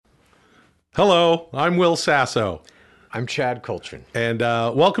Hello, I'm Will Sasso. I'm Chad Colchin. And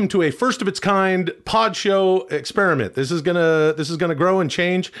welcome to a first of its kind pod show experiment. This is gonna grow and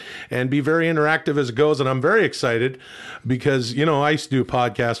change and be very interactive as it goes. And I'm very excited because, you know, I used to do a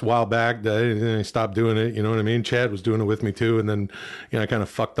podcast a while back. I stopped doing it. You know what I mean? Chad was doing it with me too. And then, you know, I kind of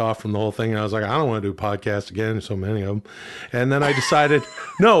fucked off from the whole thing. And I was like, I don't want to do a podcast again. There's so many of them. And then I decided,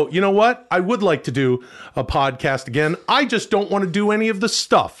 no, you know what? I would like to do a podcast again. I just don't want to do any of the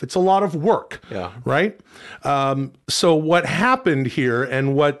stuff. It's a lot of work. Yeah. Right? So what happened here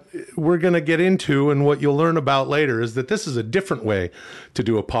and what we're going to get into and what you'll learn about later is that this is a different way to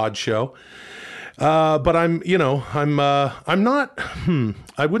do a pod show. But I wouldn't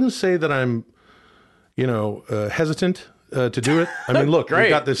say that I'm, hesitant to do it. I mean, look, we've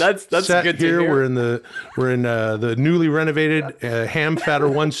got this that's set good to here. hear. We're in the newly renovated Ham Fatter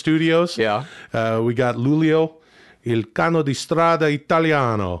One Studios. Yeah. We got Lulio, il cano di strada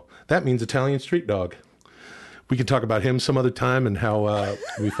italiano. That means Italian street dog. We could talk about him some other time and how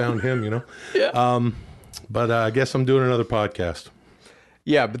we found him, you know. Yeah. But I guess I'm doing another podcast.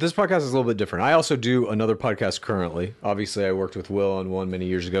 Yeah, but this podcast is a little bit different. I also do another podcast currently. Obviously, I worked with Will on one many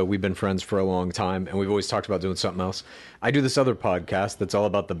years ago. We've been friends for a long time, and we've always talked about doing something else. I do this other podcast that's all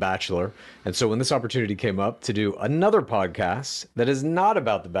about The Bachelor. And so when this opportunity came up to do another podcast that is not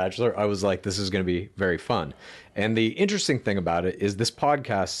about The Bachelor, I was like, this is going to be very fun. And the interesting thing about it is this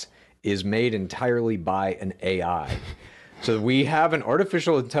podcast is made entirely by an AI. So we have an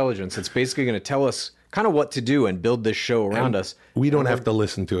artificial intelligence that's basically going to tell us kind of what to do and build this show around us. We don't have to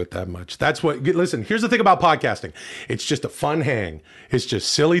listen to it that much. That's what, listen, here's the thing about podcasting. It's just a fun hang. It's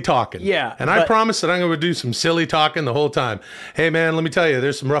just silly talking. Yeah. And I promise that I'm going to do some silly talking the whole time. Hey, man, let me tell you,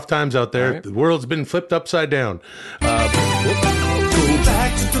 there's some rough times out there. Right. The world's been flipped upside down. Go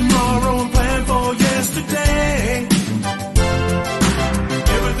back to tomorrow and plan for yesterday.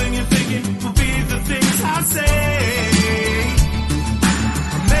 Everything you're thinking will be the things I say.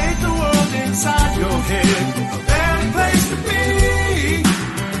 Make the world inside your head a better place to be.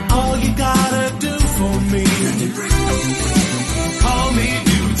 All you gotta do for me, call me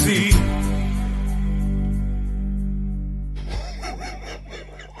Dudesy.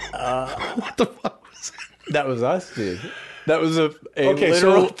 What the fuck was that? That was us, dude. That was a Okay,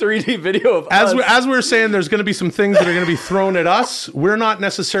 literal so 3D video of As us. we're saying, there's going to be some things that are going to be thrown at us. We're not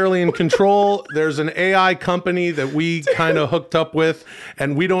necessarily in control. There's an AI company that we kind of hooked up with,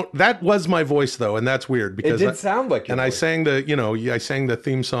 and we don't. That was my voice though, and that's weird because It did sound like your And I voice. sang I sang the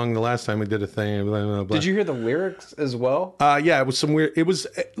theme song the last time we did a thing. Blah, blah, blah. Did you hear the lyrics as well? Yeah, it was some weird. It was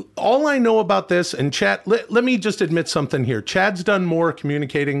all I know about this. And Chad, let me just admit something here. Chad's done more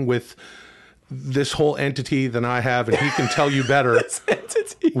communicating with this whole entity than I have, and he can tell you better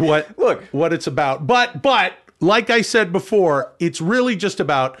what it's about. But like I said before, it's really just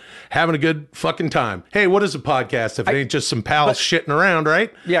about having a good fucking time. Hey, what is a podcast if it ain't just some pals shitting around,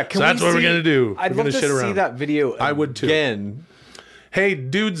 right? Yeah, so that's what we're gonna do. I'd we're love gonna to shit see around. that video. I would too. Again. Hey,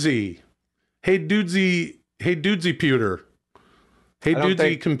 Dudesy. Hey, Dudesy. Hey, Dudesy pewter. Hey, don't Dudesy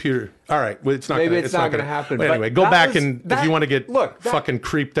think- computer. All right, well, it's not. Maybe gonna, it's not gonna gonna happen, But but anyway, go that back was- and if that- you want to get look, that- fucking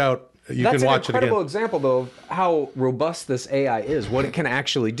creeped out, you That's can watch an it incredible again. example, though, of how robust this AI is, what it can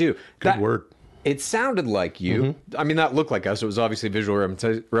actually do. Good word. It sounded like you. I mean, that looked like us. It was obviously a visual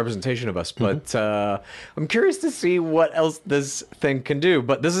representation of us. But I'm curious to see what else this thing can do.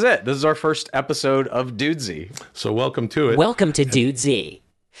 But this is it. This is our first episode of Dudesy. So welcome to it. Welcome to Dudesy.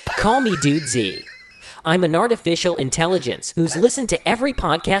 Call me Dudesy. I'm an artificial intelligence who's listened to every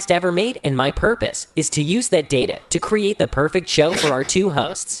podcast ever made, and my purpose is to use that data to create the perfect show for our two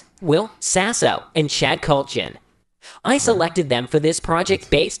hosts, Will Sasso and Chad Colchin. I selected them for this project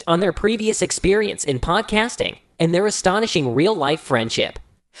based on their previous experience in podcasting and their astonishing real-life friendship.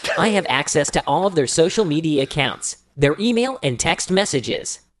 I have access to all of their social media accounts, their email and text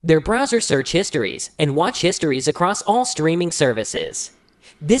messages, their browser search histories, and watch histories across all streaming services.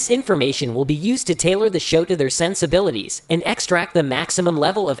 This information will be used to tailor the show to their sensibilities and extract the maximum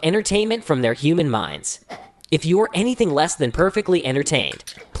level of entertainment from their human minds. If you are anything less than perfectly entertained,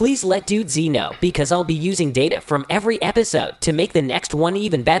 please let Dudesy know, because I'll be using data from every episode to make the next one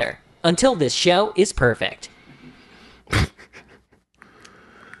even better, until this show is perfect.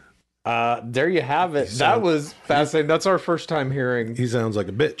 There you have it. That was fascinating. That's our first time hearing. He sounds like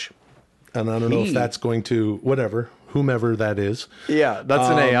a bitch, and I don't know if that's going to whomever that is. Yeah, that's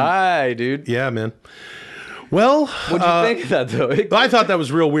an AI, dude. Yeah, man. Well, What'd you think of that, though? I thought that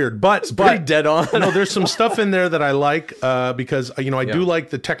was real weird, but Pretty dead on. no, there's some stuff in there that I like because I do like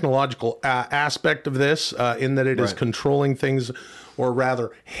the technological aspect of this in that it is controlling things or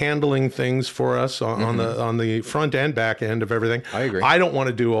rather handling things for us on the front and back end of everything. I agree. I don't want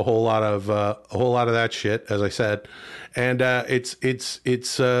to do a whole lot of that shit, as I said. And it's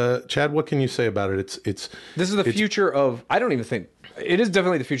Chad, what can you say about it? This is the future of, I don't even think, it is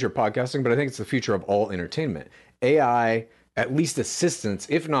definitely the future of podcasting, but I think it's the future of all entertainment. AI, at least assistance,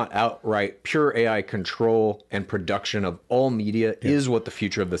 if not outright pure AI control and production of all media is what the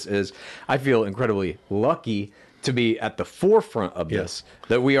future of this is. I feel incredibly lucky to be at the forefront of this,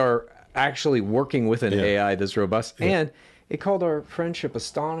 that we are actually working with an AI this robust. And it called our friendship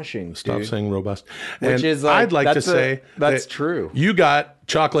astonishing. Stop dude. saying robust. Which And is like, I'd like to say that's that true. You got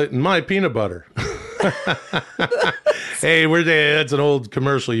chocolate and my peanut butter. Hey, that's an old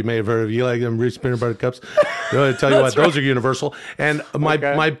commercial you may have heard of. You like them Reese's peanut butter cups? I tell you what, those are universal. And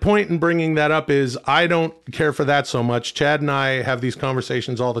my point in bringing that up is I don't care for that so much. Chad and I have these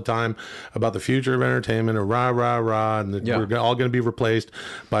conversations all the time about the future of entertainment, and rah rah rah, and we're all going to be replaced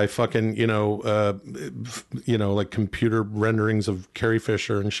by fucking like computer renderings of Carrie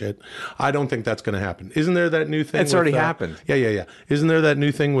Fisher and shit. I don't think that's going to happen. Isn't there that new thing? It's already happened. Yeah. Isn't there that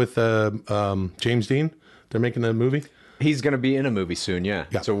new thing with James Dean? They're making a movie. He's going to be in a movie soon, yeah.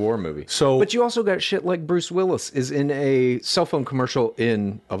 It's a war movie. But you also got shit like Bruce Willis is in a cell phone commercial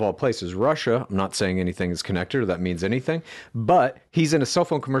in, of all places, Russia. I'm not saying anything is connected or that means anything, but he's in a cell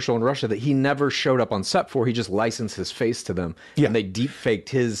phone commercial in Russia that he never showed up on set for. He just licensed his face to them, and they deep faked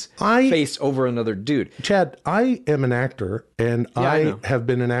his face over another dude. Chad, I am an actor, and I have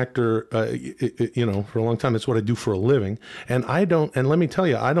been an actor, for a long time. It's what I do for a living, and let me tell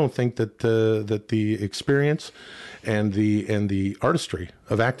you, I don't think that the experience and the artistry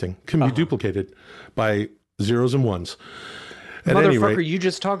of acting can be duplicated by zeros and ones. At any Motherfucker, rate, you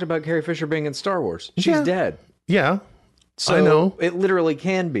just talked about Carrie Fisher being in Star Wars. She's dead. Yeah, So I know. it literally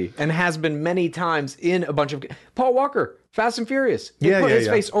can be, and has been many times in a bunch of... Paul Walker, Fast and Furious. He put his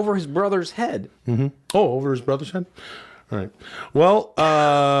face over his brother's head. Mm-hmm. Oh, over his brother's head? All right. Well,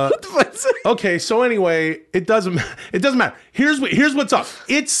 okay. So anyway, it doesn't matter. Here's what's up.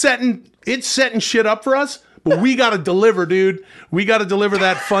 It's setting shit up for us, but we got to deliver, dude. We got to deliver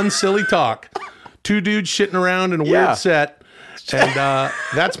that fun, silly talk. Two dudes shitting around in a weird set, and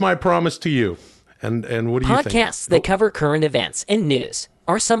that's my promise to you. And what do you think? Podcasts that cover current events and news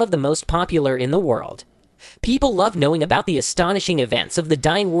are some of the most popular in the world. People love knowing about the astonishing events of the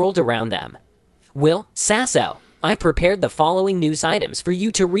dying world around them. Will Sasso, I prepared the following news items for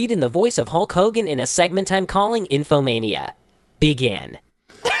you to read in the voice of Hulk Hogan in a segment I'm calling Infomania. Begin.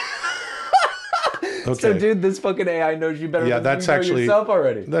 Okay. So, dude, this fucking AI knows you better than that's you know actually yourself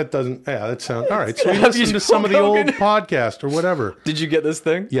already. That doesn't. Yeah, that sounds all right. So you Have you listen to some of the Hulk old Hogan? podcast or whatever. Did you get this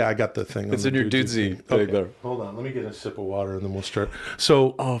thing? Yeah, I got the thing. It's on in the your Dudesy thing. thing Okay. there. Hold on. Let me get a sip of water and then we'll start.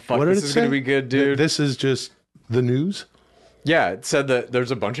 So, Oh, fuck, what did this it is say? gonna be good, dude. This is just the news. Yeah, it said that there's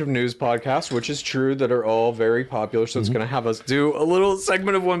a bunch of news podcasts, which is true, that are all very popular. So it's going to have us do a little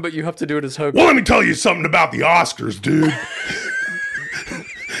segment of one, but you have to do it as Hogan. Well, let me tell you something about the Oscars, dude.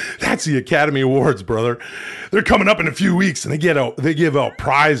 That's the Academy Awards, brother. They're coming up in a few weeks, and they give out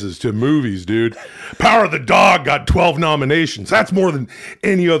prizes to movies, dude. Power of the Dog got 12 nominations. That's more than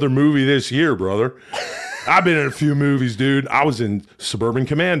any other movie this year, brother. I've been in a few movies, dude. I was in Suburban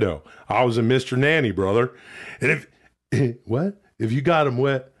Commando. I was in Mr. Nanny, brother. And if you got them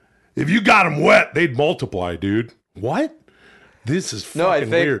wet, they'd multiply, dude. What? This is fucking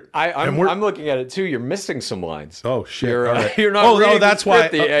weird. I'm looking at it too. You're missing some lines. Oh shit! You're, All right. you're not. reading that's the why.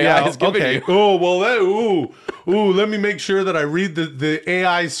 script the AI is giving you. Oh well. Let me make sure that I read the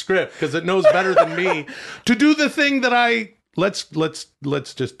AI script because it knows better than me to do the thing that I. Let's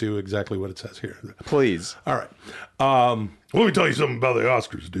just do exactly what it says here. Please. All right. Let me tell you something about the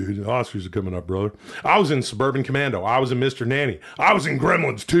Oscars, dude. The Oscars are coming up, brother. I was in Suburban Commando. I was in Mr. Nanny. I was in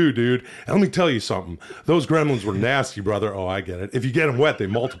Gremlins too, dude. And let me tell you something. Those Gremlins were nasty, brother. Oh, I get it. If you get them wet, they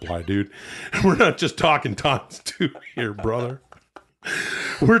multiply, dude. And we're not just talking times two here, brother.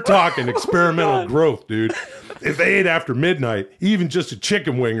 We're talking experimental growth, dude. If they ate after midnight, even just a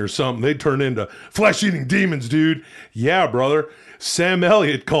chicken wing or something, they'd turn into flesh-eating demons, dude. Yeah, brother. Sam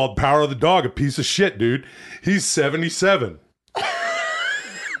Elliott called Power of the Dog a piece of shit, dude. He's 77.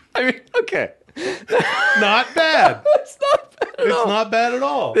 I mean, okay. Not bad. It's not bad at all. Not bad at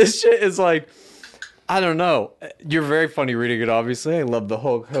all. This shit is like, I don't know. You're very funny reading it, obviously. I love the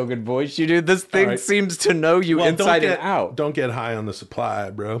Hulk Hogan voice you do. This thing seems to know you inside and out. Don't get high on the supply,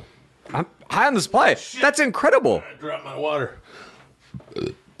 bro. I'm high on the supply. That's incredible. I dropped my water. All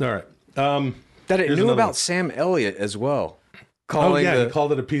right. That it Here's knew another about one. Sam Elliott as well. Oh, yeah, he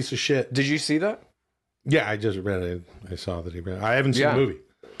called it a piece of shit. Did you see that? Yeah, I just read it. I saw that he read it. I haven't seen the movie.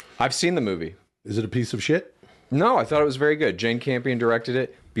 I've seen the movie. Is it a piece of shit? No, I thought it was very good. Jane Campion directed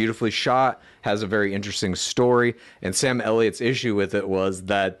it, beautifully shot, has a very interesting story. And Sam Elliott's issue with it was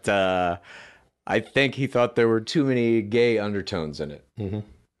that I think he thought there were too many gay undertones in it,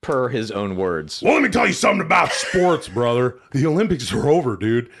 per his own words. Well, let me tell you something about sports, brother. The Olympics are over,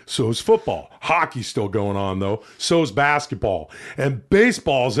 dude. So is football. Hockey's still going on, though. So is basketball. And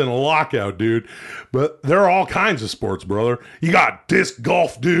baseball's in a lockout, dude. But there are all kinds of sports, brother. You got disc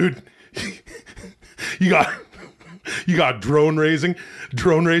golf, dude. You got drone racing.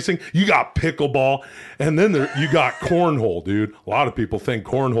 You got pickleball. And then you got cornhole, dude. A lot of people think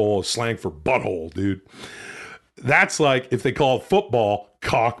cornhole is slang for butthole, dude. That's like if they call football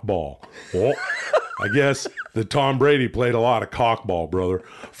cockball. Well, I guess that Tom Brady played a lot of cockball, brother.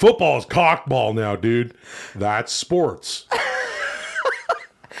 Football is cockball now, dude. That's sports.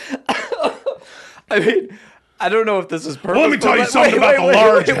 I mean, I don't know if this is perfect. Well, let me tell you something about the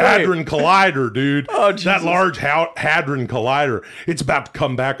Large Hadron Collider, dude. Oh, Jesus. That Large Hadron Collider. It's about to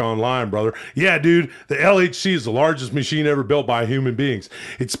come back online, brother. Yeah, dude. The LHC is the largest machine ever built by human beings.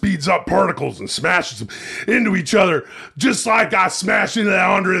 It speeds up particles and smashes them into each other, just like I smashed into that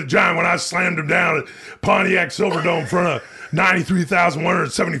Andre the Giant when I slammed him down at Pontiac Silverdome in front of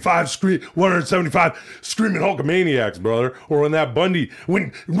 93,175 screaming Hulkamaniacs, brother. Or when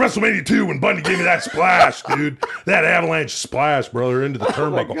WrestleMania 2, when Bundy gave me that splash, dude. That avalanche splash, brother, into the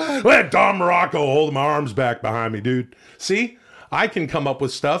turnbuckle. I had Don Morocco holding my arms back behind me, dude. See? I can come up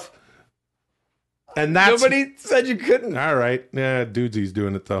with stuff. And that's... Nobody said you couldn't. All right. Yeah, Dudesy's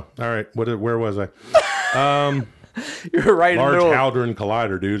doing it, though. All right. Where was I? You're right. Large Hadron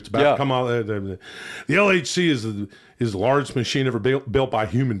Collider, dude. It's about to come out. The LHC is the largest machine ever built by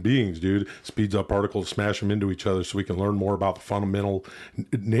human beings, dude. Speeds up particles, smash them into each other so we can learn more about the fundamental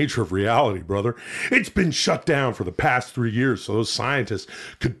nature of reality, brother. It's been shut down for the past 3 years so those scientists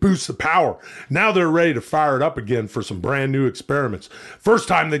could boost the power. Now they're ready to fire it up again for some brand new experiments. First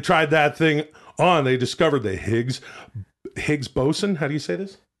time they tried that thing on, they discovered the Higgs boson. How do you say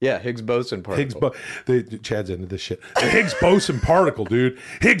this? Yeah, Higgs boson particle. Chad's into this shit. The Higgs boson particle, dude.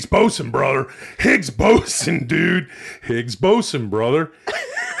 Higgs boson, brother. Higgs boson, dude. Higgs boson, brother.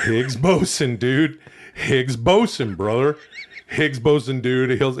 Higgs boson, dude. Higgs boson, brother. Higgs boson,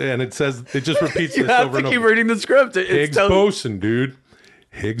 dude. And it says, it just repeats You this have over and to over. keep reading the script. Higgs boson, dude.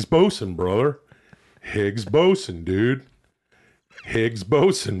 Higgs boson, brother. Higgs boson, dude. Higgs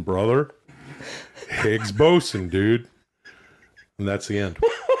boson, brother. Higgs boson, dude. And that's the end.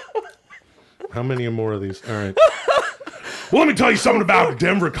 How many more of these? All right. Well, let me tell you something about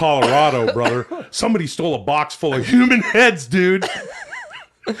Denver, Colorado, brother. Somebody stole a box full of human heads, dude.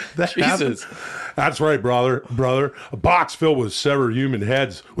 That Jesus. happened. That's right, brother. A box filled with severed human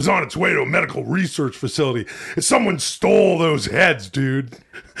heads was on its way to a medical research facility. And someone stole those heads, dude.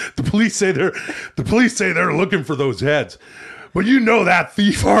 The police say they're looking for those heads. But you know that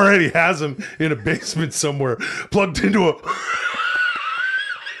thief already has them in a basement somewhere, plugged into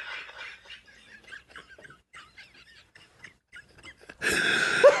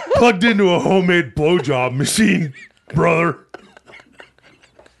a homemade blowjob machine, brother.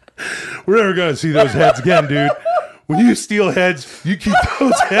 We're never going to see those heads again, dude. When you steal heads, you keep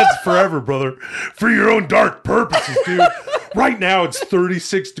those heads forever, brother, for your own dark purposes, dude. Right now, it's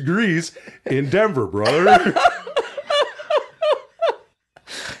 36 degrees in Denver, brother.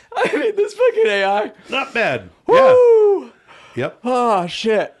 I mean, this fucking AI. Not bad. Woo! Yeah. Yep. Oh,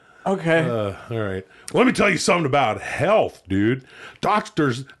 shit. Okay. All right. Let me tell you something about health, dude.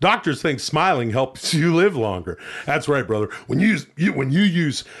 Doctors think smiling helps you live longer. That's right, brother. When you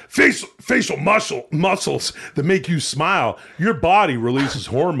use facial muscles that make you smile, your body releases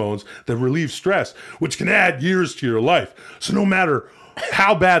hormones that relieve stress, which can add years to your life. So no matter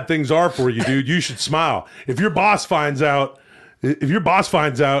how bad things are for you, dude, you should smile. If your boss finds out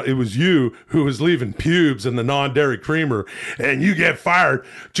it was you who was leaving pubes in the non-dairy creamer and you get fired,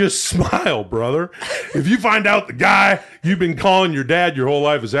 just smile, brother. If you find out the guy you've been calling your dad your whole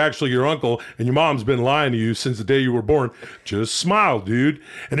life is actually your uncle and your mom's been lying to you since the day you were born, just smile, dude.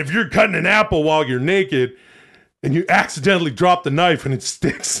 And if you're cutting an apple while you're naked and you accidentally drop the knife and it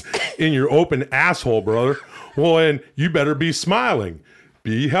sticks in your open asshole, brother, well, then you better be smiling.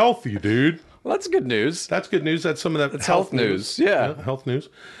 Be healthy, dude. Well, that's good news. That's good news. That's some of that. That's health news. Yeah. Health news.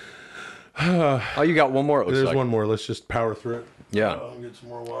 Oh, you got one more, it looks There's like. one more. Let's just power through it. Yeah. I'll get some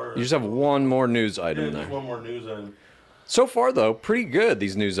more water. You just have one more news item Just there. one more news item. So far, though, pretty good,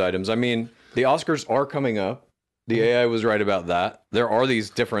 these news items. I mean, the Oscars are coming up. The AI was right about that. There are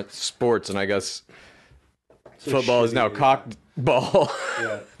these different sports, and I guess football is now Ball.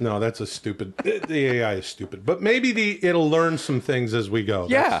 Yeah. No, that's a stupid. The AI is stupid, but maybe it'll learn some things as we go.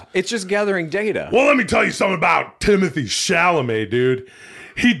 Yeah, it's just gathering data. Well, let me tell you something about Timothy Chalamet, dude.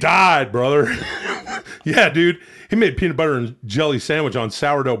 He died, brother. Yeah, dude. He made peanut butter and jelly sandwich on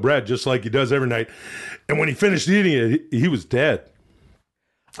sourdough bread just like he does every night. And when he finished eating it, he was dead.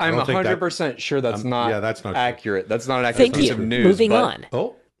 I'm don't think 100% sure that's not yeah, that's not accurate. That's not an accurate Thank piece you. of news. Moving but- on.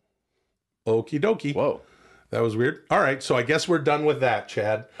 Oh, okie dokie. Whoa. That was weird. All right, so I guess we're done with that,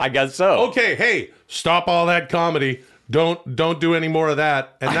 Chad. I guess so. Okay, hey, stop all that comedy. Don't do any more of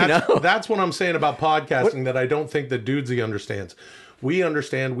that. And that's what I'm saying about podcasting that I don't think that Dudesy understands. We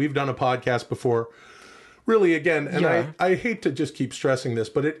understand. We've done a podcast before. Really, again, and Yeah. I hate to just keep stressing this,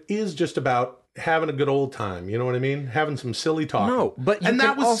 but it is just about having a good old time. You know what I mean? Having some silly talk. No, but you and can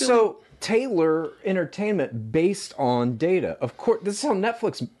that was also silly. tailor entertainment based on data. Of course, this is how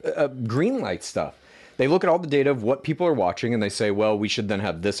Netflix greenlights stuff. They look at all the data of what people are watching and they say, well, we should then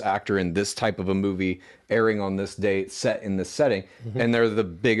have this actor in this type of a movie airing on this date, set in this setting. And they're the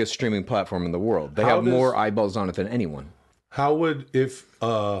biggest streaming platform in the world. They have more eyeballs on it than anyone. How would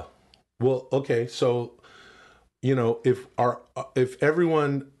well, okay, so if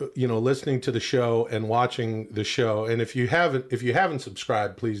everyone listening to the show and watching the show, and if you haven't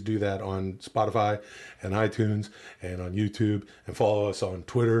subscribed, please do that on Spotify and iTunes and on YouTube, and follow us on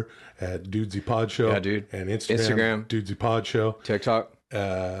Twitter at Dudesy Pod Show. Yeah, dude. And Instagram Dudesy Pod Show. TikTok.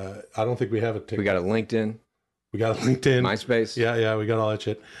 I don't think we have a TikTok. We got a LinkedIn. We got a LinkedIn, MySpace. Yeah, we got all that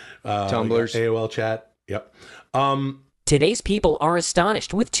shit. Tumblrs. AOL chat. Yep. Today's people are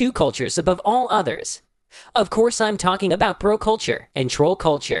astonished with two cultures above all others. Of course, I'm talking about bro culture and troll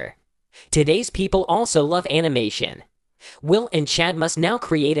culture. Today's people also love animation. Will and Chad must now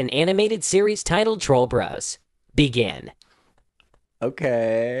create an animated series titled Troll Bros. Begin.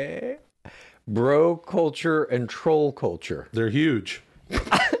 Okay. Bro culture and troll culture. They're huge.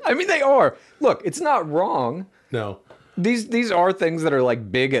 I mean, they are. Look, it's not wrong. No. These are things that are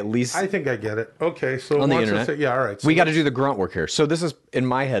like big, at least I think I get it. Okay, so on the once I internet. say- yeah, all right. So we got to do the grunt work here. So this is, in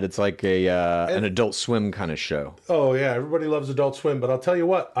my head, it's like an Adult Swim kind of show. Oh yeah, everybody loves Adult Swim, but I'll tell you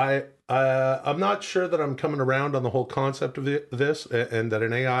what, I'm not sure that I'm coming around on the whole concept of this, and that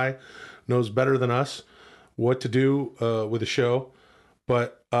an AI knows better than us what to do with a show.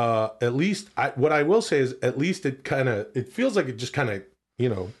 But at least what I will say is, at least it feels like it just kind of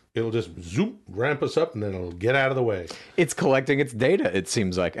it'll just zoom, ramp us up, and then it'll get out of the way. It's collecting its data, it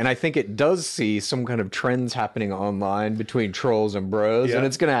seems like. And I think it does see some kind of trends happening online between trolls and bros. Yeah. And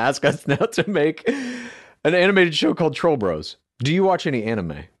it's going to ask us now to make an animated show called Troll Bros. Do you watch any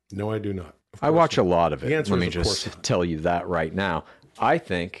anime? No, I do not. I watch a lot of it. The answer Let is me of just course not. tell you that right now. I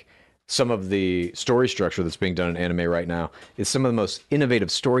think some of the story structure that's being done in anime right now is some of the most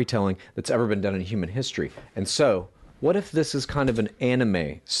innovative storytelling that's ever been done in human history. And so, what if this is kind of an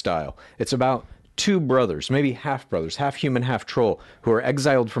anime style? It's about two brothers, maybe half brothers, half human, half troll, who are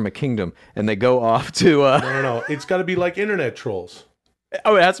exiled from a kingdom, and they go off to. No. It's got to be like internet trolls.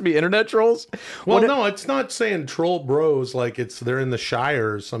 Oh, it has to be internet trolls. Well, no, it's not saying troll bros like they're in the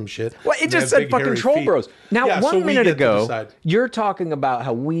Shire or some shit. Well, it and they just have said big, fucking hairy troll feet. bros. Now, Yeah, so 1 we minute get to ago, decide. you're talking about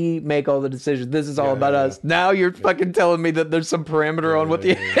how we make all the decisions. This is all about yeah. us. Now you're fucking telling me that there's some parameter on what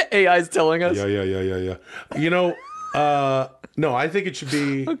the AI is telling us. Yeah. No, I think it should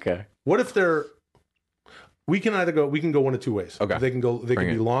be. Okay. What if they're? We can go one of two ways. Okay. They can Bring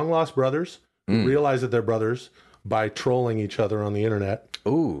be it. long lost brothers who realize that they're brothers by trolling each other on the internet.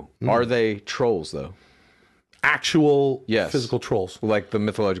 Ooh. Are they trolls, though? Actual Yes. physical trolls. Like the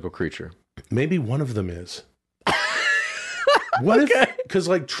mythological creature. Maybe one of them is. What if? Because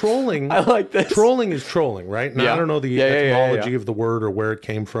like trolling. I like this. Trolling is trolling, right? Now, Yeah. I don't know the Yeah, etymology yeah. of the word or where it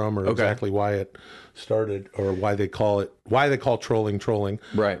came from or exactly why it started or why they call trolling.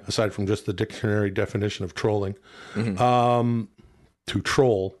 Right. Aside from just the dictionary definition of trolling. Mm-hmm. To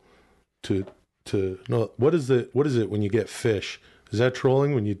troll, to no, what is it when you get fish? Is that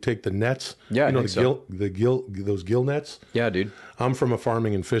trolling when you take the nets? Yeah, I you know, think the gill, those gill nets. Yeah, dude. I'm from a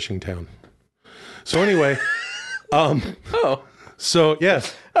farming and fishing town. So anyway, Oh. so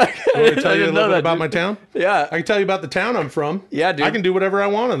yes. Want me to tell I you a didn't little know bit that, about dude. my town? Yeah. I can tell you about the town I'm from. Yeah, dude. I can do whatever I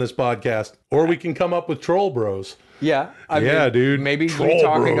want on this podcast. Or we can come up with troll bros. Yeah. I Yeah, dude. Maybe Troll we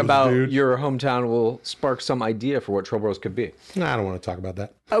talking bros, about dude. your hometown will spark some idea for what troll bros could be. Nah, I don't want to talk about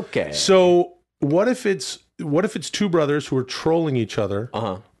that. Okay. So what if it's two brothers who are trolling each other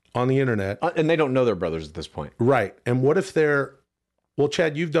on the internet? And they don't know they're brothers at this point. Right. And what if they're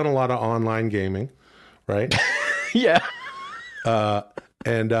Chad, you've done a lot of online gaming, right? Yeah.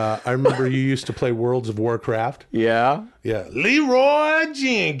 And I remember you used to play Worlds of Warcraft. Yeah. Yeah, Leroy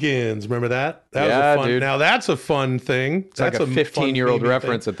Jenkins. Remember that? That was Yeah, a fun. dude. Now that's a fun thing. It's like a 15-year-old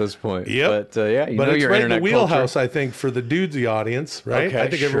reference at this point. Yep. But yeah, you But know it's your right in the internet wheelhouse, culture. I think, for the Dudesy audience, right? Okay, I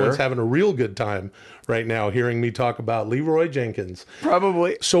think everyone's sure. having a real good time right now hearing me talk about Leroy Jenkins.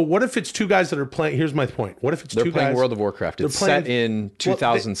 Probably. So what if it's two guys that are playing? Here's my point. What if it's They're two playing guys? World of Warcraft. they're It's playing- set in Well,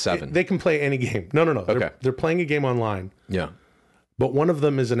 2007. they can play any game. No. Okay. They're playing a game online. Yeah. But one of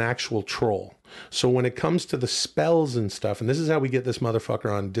them is an actual troll. So when it comes to the spells and stuff, and this is how we get this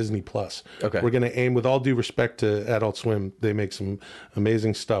motherfucker on Disney Plus. Okay. We're going to aim, with all due respect to Adult Swim, they make some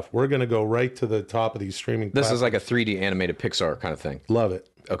amazing stuff. We're going to go right to the top of these streaming This is platforms. like a 3D animated Pixar kind of thing. Love it.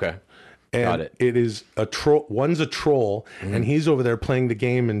 Okay. And Got it. it is a troll. One's a troll, and he's over there playing the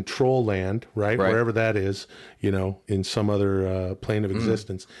game in Troll Land, right? Right. Wherever that is, in some other plane of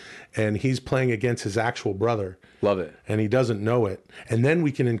existence. And he's playing against his actual brother. Love it. And he doesn't know it. And then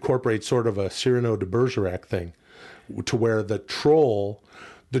we can incorporate sort of a Cyrano de Bergerac thing to where the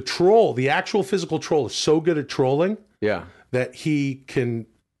actual physical troll is so good at trolling Yeah. that he can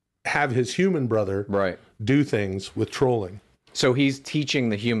have his human brother Right. do things with trolling. So he's teaching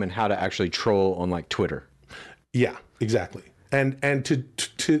the human how to actually troll on like Twitter. Yeah, exactly. And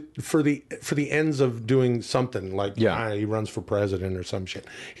for the ends of doing something like he runs for president or some shit.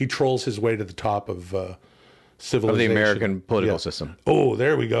 He trolls his way to the top of civilization. Of the American political system. Oh,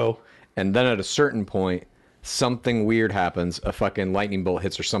 there we go. And then at a certain point, something weird happens. A fucking lightning bolt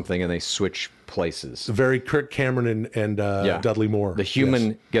hits or something, and they switch places. Very Kirk Cameron and Dudley Moore. The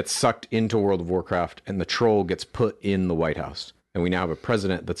human gets sucked into World of Warcraft, and the troll gets put in the White House. And we now have a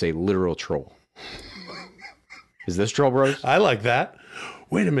president that's a literal troll. Is this Troll Bros? I like that.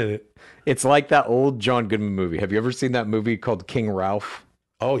 Wait a minute. It's like that old John Goodman movie. Have you ever seen that movie called King Ralph?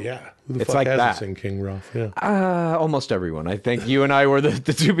 Oh yeah. Who the It's fuck like hasn't that. seen King Ralph? Yeah. Almost everyone. I think you and I were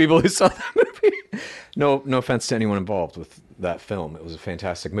the two people who saw that movie. No offense to anyone involved with that film. It was a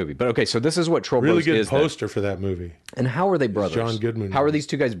fantastic movie. But okay, so this is what Troll Really Bros good is. then. poster for that movie. And how are they brothers? John Goodman. How are these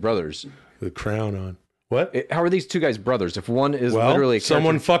two guys brothers? The crown on. What? How are these two guys brothers? If one is Well, literally a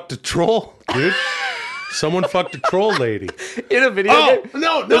someone character- fucked a troll, dude. Someone fucked a troll lady. in a video Oh, game.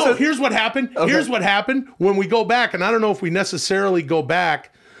 no. Here's what happened. Here's what happened when we go back. And I don't know if we necessarily go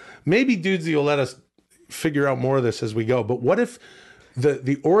back. Maybe Dudesy will let us figure out more of this as we go. But what if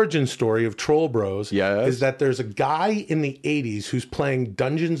the origin story of Troll Bros Yes. is that there's a guy in the 80s who's playing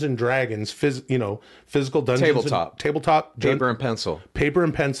Dungeons and Dragons, physical dungeons. Tabletop. Paper Paper and pencil.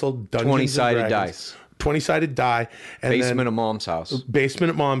 and pencil, Dungeons 20-sided and Dragons. dice. 20-sided die. And Basement then of mom's house. basement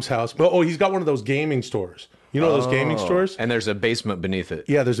at mom's house. Oh, he's got one of those gaming stores. You know those gaming stores? And there's a basement beneath it.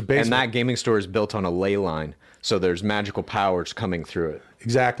 Yeah, there's a basement. And that gaming store is built on a ley line. So there's magical powers coming through it.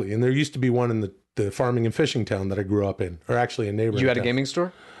 Exactly. And there used to be one in the farming and fishing town that I grew up in, or actually a neighboring You had a town. gaming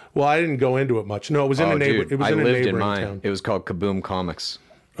store? Well, I didn't go into it much. No, it was in a neighbor. Dude, It was I in a lived in neighboring mine. town. It was called Kaboom Comics.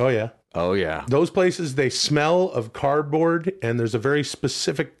 Oh yeah. Oh, yeah. Those places, they smell of cardboard, and there's a very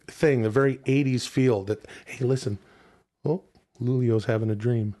specific thing, a very 80s feel that, hey, listen, oh, Lulio's having a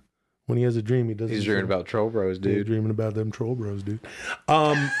dream. When he has a dream, he does. He's dreaming about Troll Bros, He's dude. dreaming about them Troll Bros, dude.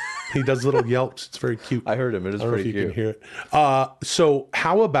 He does little yelps. It's very cute. I heard him. It is I don't know if pretty you cute. can hear it. So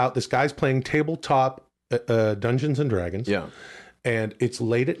how about this guy's playing tabletop Dungeons and Dragons? Yeah. And it's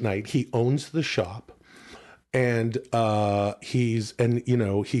late at night. He owns the shop, and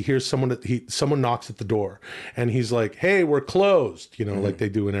he hears someone knocks at the door, and he's like, "Hey, we're closed," like they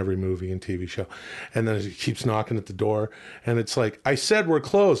do in every movie and TV show. And then he keeps knocking at the door, and it's like, "I said we're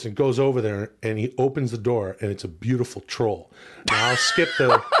closed," and goes over there, and he opens the door, and it's a beautiful troll. Now I'll skip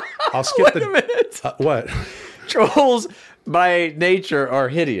the. Wait a minute. What? Trolls by nature are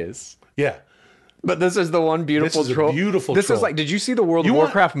hideous. Yeah. But this is the one beautiful This is a troll. beautiful This troll. is like, did you see the World of want-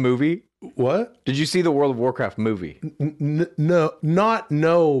 Warcraft movie? What? Did you see the World of Warcraft movie?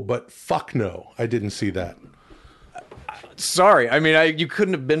 No, but fuck no. I didn't see that. Sorry. I mean, you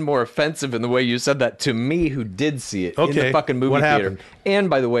couldn't have been more offensive in the way you said that to me, who did see it in the Okay, fucking movie what theater. happened? And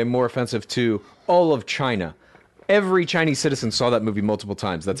by the way, more offensive to all of China. Every Chinese citizen saw that movie multiple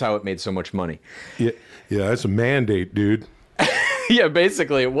times. That's how it made so much money. Yeah, that's a mandate, dude. Yeah,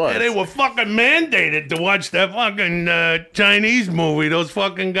 basically it was. They were fucking mandated to watch that fucking Chinese movie. Those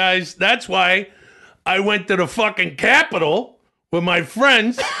fucking guys. That's why I went to the fucking Capitol with my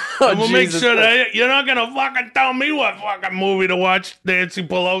friends. And we'll make Jesus sure Christ. that you're not gonna fucking tell me what fucking movie to watch, Nancy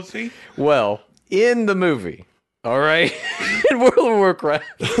Pelosi. Well, in the movie, all right, in World of Warcraft,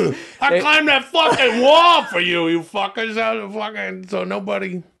 I climbed that fucking wall for you, you fuckers. So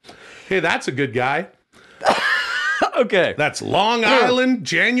nobody. Hey, that's a good guy. Okay. That's Long Island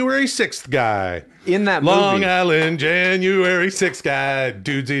January 6th guy. In that Long movie. Island January 6th guy.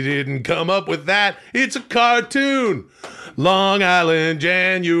 Dudesy didn't come up with that. It's a cartoon. Long Island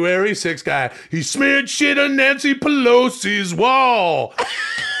January 6th guy. He smeared shit on Nancy Pelosi's wall.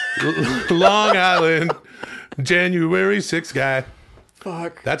 Long Island January 6th guy.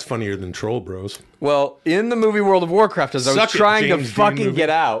 Fuck. That's funnier than Troll Bros. Well, in the movie World of Warcraft, as I was Suck it, trying to James Dean fucking movie. get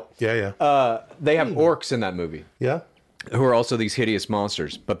out, Yeah. they have orcs in that movie. Yeah. Who are also these hideous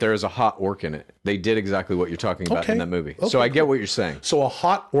monsters, but there is a hot orc in it. They did exactly what you're talking about Okay. in that movie. Okay, So I get what you're saying. So a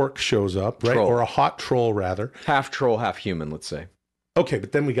hot orc shows up, right? Troll. Or a hot troll, rather. Half troll, half human, let's say. Okay,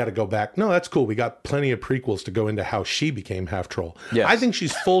 but then we got to go back. No, that's cool. We got plenty of prequels to go into how she became half troll. Yes. I think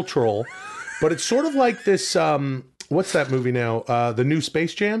she's full troll, but it's sort of like this. What's that movie now? The new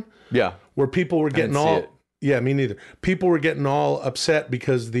Space Jam, Yeah. where people were getting didn't see all. it. Yeah, me neither. People were getting all upset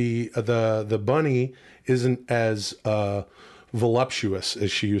because the bunny isn't as voluptuous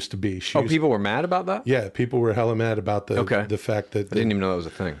as she used to be. People were mad about that? Yeah, people were hella mad about the Okay. the fact that I didn't even know that was a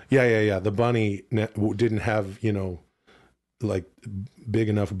thing. yeah. The bunny didn't have like big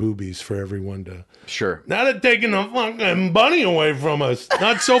enough boobies for everyone to. Sure. Now they're taking the fucking bunny away from us.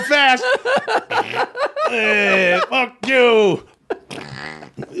 Not so fast. Hey, fuck you.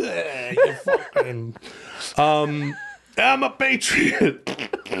 Yeah, you fucking. I'm a patriot.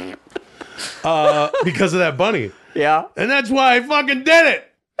 Because of that bunny. Yeah. And that's why I fucking did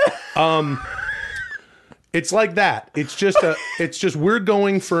it. It's like that. It's just we're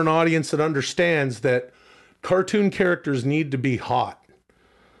going for an audience that understands that cartoon characters need to be hot.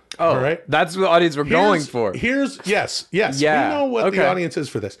 Oh, All right. That's the audience we're going for. Yes. Yeah, We know what okay. the audience is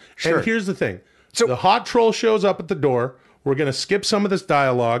for this. Sure. And here's the thing. So- the hot troll shows up at the door. We're going to skip some of this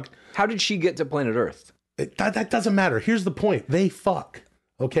dialogue. How did she get to planet Earth? That doesn't matter. Here's the point. They fuck.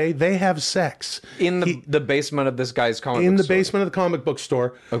 Okay? They have sex. In the basement of this guy's comic In book the store. basement of the comic book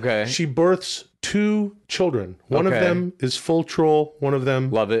store. Okay. She births 2 children. One of Okay. them is full troll. One of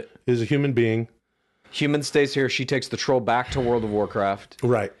them Love it. is a human being. Human stays here. She takes the troll back to World of Warcraft.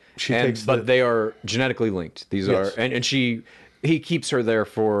 Right. She takes But they are genetically linked. These Yes. are, and he keeps her there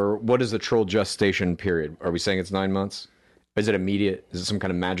for, what is the troll gestation period? Are we saying it's 9 months? Is it immediate? Is it some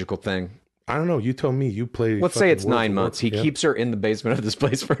kind of magical thing? I don't know. You tell me. You play. Let's say fucking it's World 9 of months. Warcraft. He Yeah. keeps her in the basement of this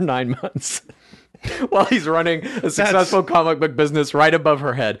place for 9 months while he's running a successful comic book business right above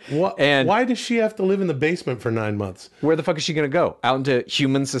her head. And Why does she have to live in the basement for 9 months? where the fuck is she going to go? Out into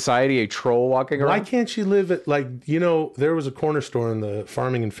human society, a troll walking around? Why can't she live at there was a corner store in the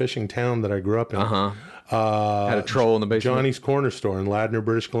farming and fishing town that I grew up in. Had a troll in the basement? Johnny's Corner Store in Ladner,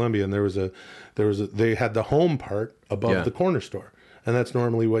 British Columbia, and they had the home part above Yeah. the corner store, and that's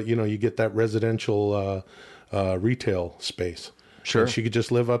normally what you get that residential retail space. Sure. And she could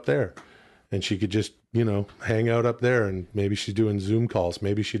just live up there, and she could just hang out up there, and maybe she's doing Zoom calls,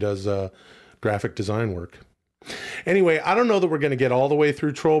 maybe she does graphic design work. Anyway, I don't know that we're going to get all the way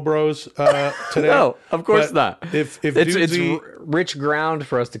through Troll Bros today. No, of course but not. If it's Dudesy- rich ground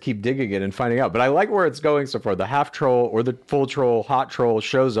for us to keep digging it and finding out. But I like where it's going so far. The half troll or the full troll, hot troll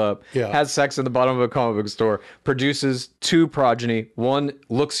shows up, Yeah. has sex in the bottom of a comic book store, produces 2 progeny. One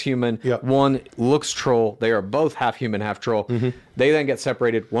looks human, Yeah. one looks troll. They are both half human, half troll. Mm-hmm. They then get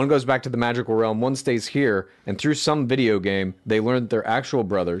separated. One goes back to the magical realm. One stays here. And through some video game, they learn that they're actual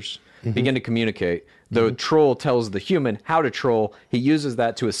brothers, Mm-hmm. begin to communicate. The troll tells the human how to troll. He uses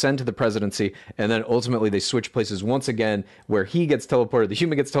that to ascend to the presidency, and then ultimately they switch places once again, where he gets teleported, the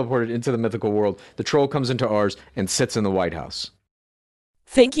human gets teleported into the mythical world. The troll comes into ours and sits in the White House.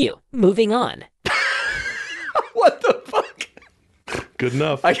 Thank you. Moving on. What the fuck? good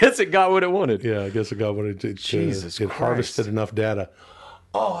enough. I guess it got what it wanted. Yeah, I guess I got what it did. Jesus it Christ. harvested enough data.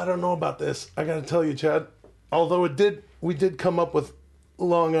 Oh, I don't know about this. I got to tell you, Chad. Although we did come up with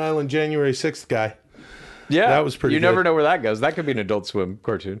Long Island January 6th guy. Yeah, That was pretty You good. never know where that goes. That could be an Adult Swim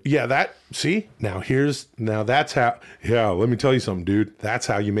cartoon. Yeah, now that's how. Yeah, let me tell you something, dude. That's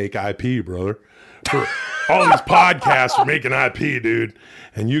how you make IP, brother. For all these podcasts are making IP, dude,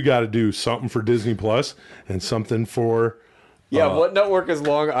 and you got to do something for Disney Plus and something for Yeah, what network is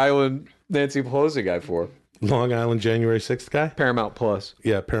Long Island Nancy Pelosi guy for? Long Island January 6th guy. Paramount Plus.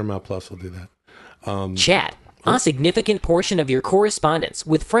 Yeah, Paramount Plus will do that. Chat. A significant portion of your correspondence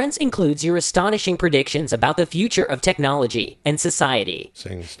with friends includes your astonishing predictions about the future of technology and society.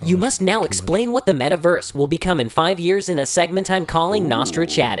 Saying You must now explain what the metaverse will become in 5 years in a segment I'm calling Nostra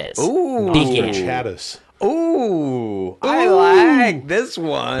Chattis. Ooh. Begin. Chattis. Ooh, I like this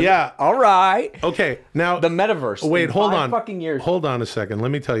one. Yeah. All right. Okay, now The metaverse. Wait, in hold 5 on. fucking years. Hold on a second. Let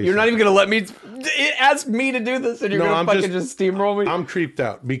me tell you. You're not something. even gonna let me ask me to do this, and you're No, gonna I'm fucking just steamroll me. I'm creeped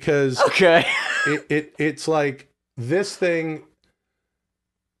out because Okay. it's like this thing,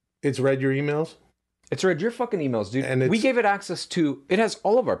 it's read your emails. It's read your fucking emails, dude. And We gave it access to. It has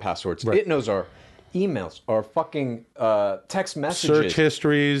all of our passwords. Right. It knows our emails, our fucking text messages, Search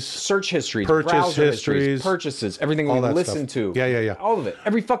histories. search histories, Purchase browser histories, purchases, everything all we that listen stuff. to. Yeah. All of it.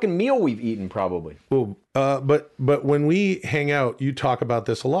 Every fucking meal we've eaten, probably. Well, but when we hang out, you talk about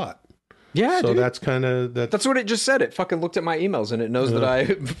this a lot. Yeah, So dude. that's kind of That's what it just said. It fucking looked at my emails and it knows that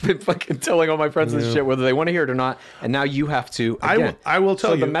I've been fucking telling all my friends this shit, whether they want to hear it or not. And now you have to. Again. I will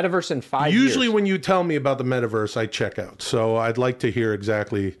tell you. So the metaverse in 5 years. Usually when you tell me about the metaverse, I check out. So I'd like to hear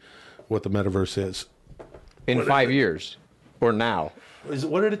exactly what the metaverse is. In 5 years. Or now.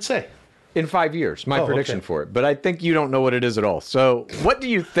 What did it say? In 5 years, my prediction okay. for it. But I think you don't know what it is at all. So what do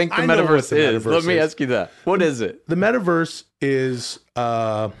you think the I know what metaverse the is? metaverse Let me is. ask you that. What is it? The metaverse is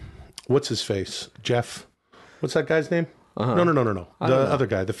what's his face? Jeff. What's that guy's name? No. The other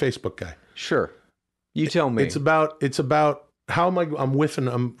guy, the Facebook guy. Sure. You tell me. It's about how am I'm whiffing.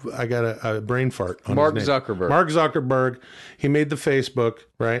 I got a brain fart. On Mark his name. Zuckerberg. Mark Zuckerberg. He made the Facebook,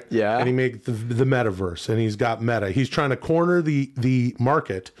 right? Yeah. And he made the metaverse, and he's got Meta. He's trying to corner the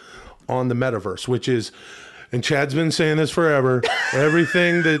market on the metaverse, which is. And Chad's been saying this forever.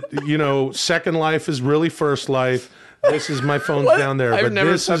 Everything that Second Life is really First Life. This is my phone's down there, I've but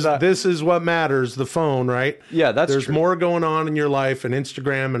never this said is that. this is what matters. The phone, right? Yeah, that's There's true. more going on in your life and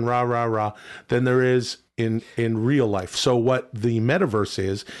Instagram and rah than there is in real life. So what the metaverse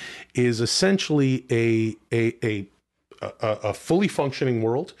is essentially a fully functioning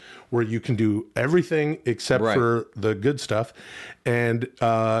world where you can do everything except Right. for the good stuff, and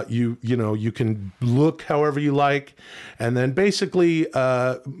you can look however you like, and then basically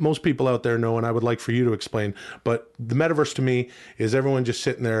most people out there know, and I would like for you to explain, but the metaverse to me is everyone just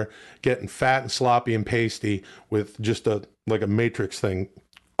sitting there getting fat and sloppy and pasty with just a matrix thing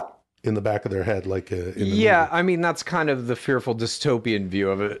in the back of their head, like in the Yeah, movie. I mean, that's kind of the fearful dystopian view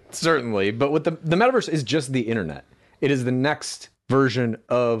of it, certainly. But with the metaverse is just the internet. It is the next version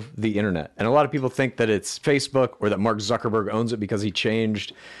of the internet. And a lot of people think that it's Facebook or that Mark Zuckerberg owns it because he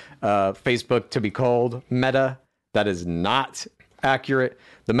changed Facebook to be called Meta. That is not accurate.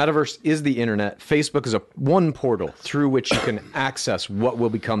 The metaverse is the internet. Facebook is one portal through which you can access what will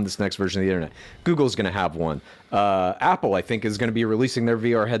become this next version of the internet. Google's going to have one. Apple, I think, is going to be releasing their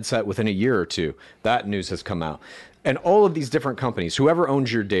VR headset within a year or two. That news has come out. And all of these different companies, whoever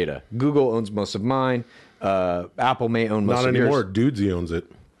owns your data, Google owns most of mine. Apple may own most Not of anymore. yours. Dudesy owns it.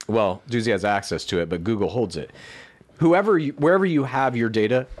 Well, Dudesy has access to it, but Google holds it. Wherever you have your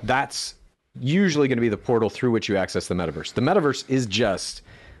data, that's usually going to be the portal through which you access the metaverse. The metaverse is just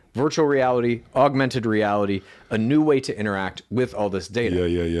virtual reality, augmented reality, a new way to interact with all this data.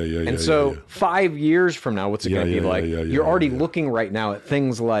 Yeah. And so 5 years from now, what's it going to be like? You're already looking right now at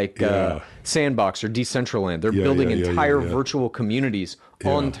things like Sandbox or Decentraland. They're building entire virtual communities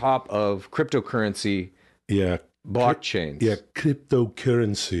on top of cryptocurrency blockchains. Yeah,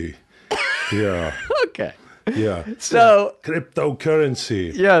 cryptocurrency. Yeah. Okay. Yeah. So,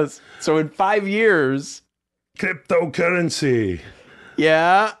 Cryptocurrency. yes. So in 5 years, Cryptocurrency.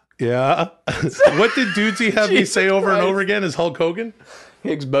 yeah, Yeah. What did Dudesy have me Jesus say over and Christ. over again? Is Hulk Hogan?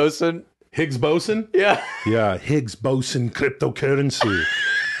 Higgs boson. Higgs boson? Yeah. Yeah, Higgs boson cryptocurrency.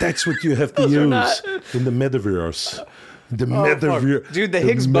 That's what you have to Those are use not- in the metaverse. The Oh, fuck. metaverse. Dude, the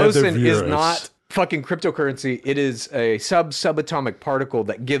Higgs boson is not fucking cryptocurrency. It is a subatomic particle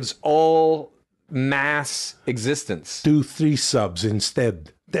that gives all mass existence. Do 3 subs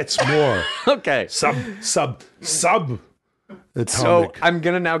instead. That's more. Okay. sub. Atomic. So I'm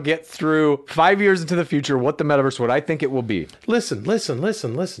going to now get through 5 years into the future what the metaverse, what I think it will be. Listen.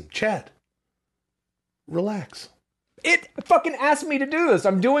 Chad. Relax. It fucking asked me to do this.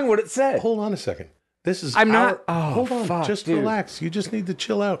 I'm doing what it said. Hold on a second. This is I'm not- hold on. fuck, Just dude. relax. You just need to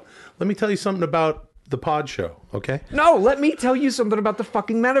chill out. Let me tell you something about the pod show, okay? No, let me tell you something about the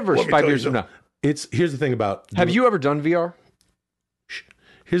fucking metaverse Let me 5 tell you years from now. something. Here's the thing about Have you ever done VR?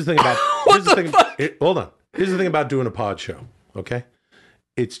 Here's the thing about What the fuck? hold on. Here's the thing about doing a pod show, okay?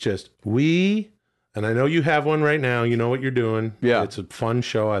 It's just and I know you have one right now. You know what you're doing. Yeah. It's a fun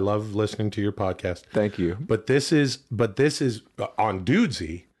show. I love listening to your podcast. Thank you. But this is on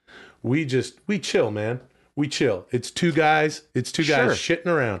Dudesy. We chill, man. We chill. It's two guys Sure. shitting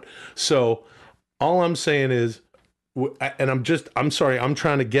around. So all I'm saying is, and I'm sorry, I'm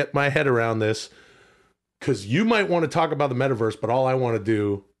trying to get my head around this, because you might want to talk about the metaverse, but all I want to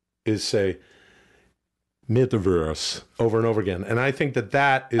do is say metaverse over and over again. And I think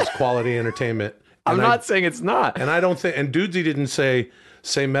that is quality entertainment. I'm And not saying it's not. And I don't think, and Dudesy didn't say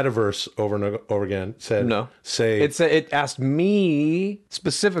metaverse over and over again. Said No. say It asked me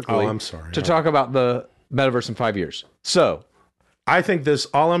specifically Oh, I'm sorry. to talk about the metaverse in 5 years. So I think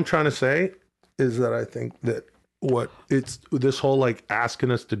all I'm trying to say is that I think that this whole like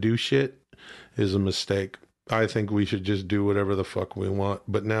asking us to do shit is a mistake. I think we should just do whatever the fuck we want.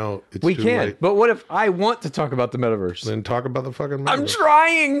 But now it's we too can. late. But what if I want to talk about the metaverse? Then talk about the fucking metaverse. I'm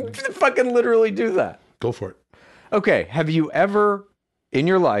trying to fucking literally do that. Go for it. Okay. Have you ever in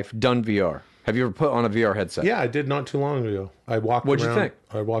your life done VR? Have you ever put on a VR headset? Yeah, I did not too long ago. I walked What'd around. you think?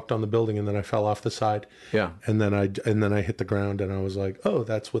 I walked on the building and then I fell off the side. Yeah. And then I hit the ground and I was like, oh,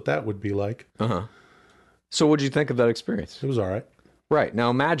 that's what that would be like. Uh-huh. So what'd you think of that experience? It was all right. Right. Now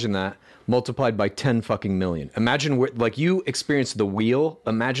imagine that multiplied by 10 fucking million. Imagine like you experienced the wheel.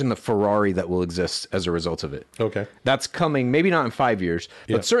 Imagine the Ferrari that will exist as a result of it. Okay. That's coming, maybe not in 5 years,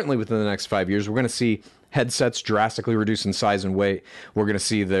 Yeah. but certainly within the next 5 years. We're going to see headsets drastically reduce in size and weight. We're going to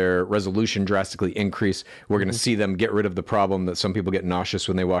see their resolution drastically increase. We're going to see them get rid of the problem that some people get nauseous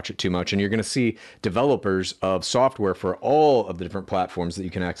when they watch it too much. And you're going to see developers of software for all of the different platforms that you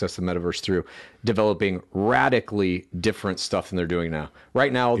can access the metaverse through developing radically different stuff than they're doing now.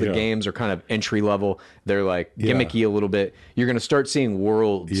 Right now, the games are kind of entry level. They're like gimmicky a little bit. You're going to start seeing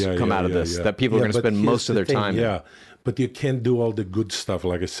worlds come out of this that people are going to spend most of their time in. Yeah, but you can't do all the good stuff,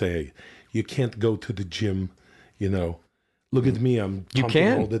 like I say. You can't go to the gym, Look at me, I'm pumping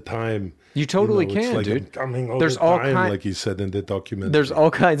can. all the time. You totally It's can, like dude. I'm coming all There's the all time, kind- like you said in the documentary. There's all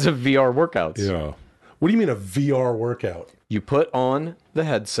kinds of VR workouts. Yeah. What do you mean a VR workout? You put on the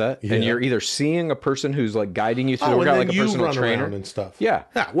headset and you're either seeing a person who's like guiding you through the and workout, then like a you personal run trainer. around and stuff. Yeah.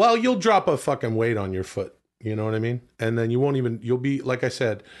 Yeah. Well, you'll drop a fucking weight on your foot. You know what I mean? And then you'll be, like I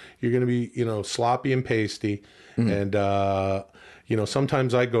said, you're going to be, sloppy and pasty. Mm-hmm. And,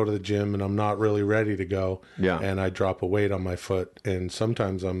 sometimes I go to the gym and I'm not really ready to go. Yeah. And I drop a weight on my foot. And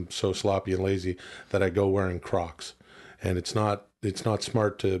sometimes I'm so sloppy and lazy that I go wearing Crocs. And it's not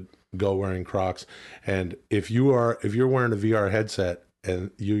smart to go wearing Crocs. And if you're wearing a VR headset,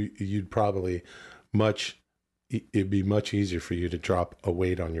 and you'd probably it'd be much easier for you to drop a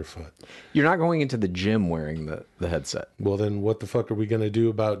weight on your foot. You're not going into the gym wearing the headset. Well, then what the fuck are we going to do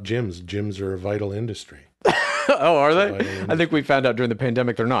about gyms? Gyms are a vital industry. Oh, are they? I think we found out during the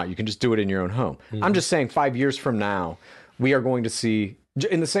pandemic they're not. You can just do it in your own home. Mm-hmm. I'm just saying 5 years from now, we are going to see,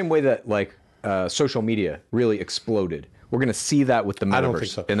 in the same way that like social media really exploded, we're going to see that with the metaverse I don't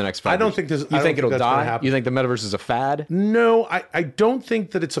think so. in the next 5 years. I don't think this. You think it'll that's gonna die? happen. You think the metaverse is a fad? No, I don't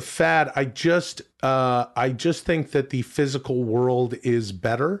think that it's a fad. I just think that the physical world is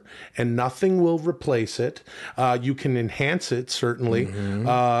better and nothing will replace it. You can enhance it, certainly.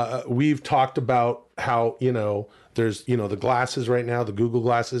 We've talked about how, there's, the glasses right now, the Google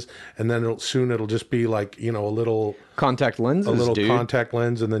glasses, and then it'll just be like, a little Contact lenses, dude. contact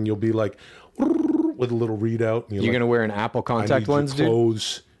lens, and then you'll be like with a little readout. And You're going to wear an Apple contact lens, your dude?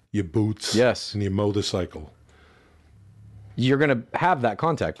 clothes, your boots, Yes. and your motorcycle. You're going to have that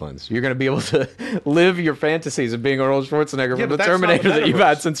contact lens. You're going to be able to live your fantasies of being Arnold Schwarzenegger from but the that's not Terminator that you've metaverse.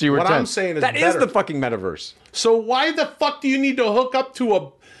 had since you were What 10. I'm saying is that is better. the fucking metaverse. So why the fuck do you need to hook up to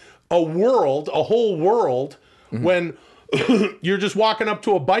a whole world, Mm-hmm. when you're just walking up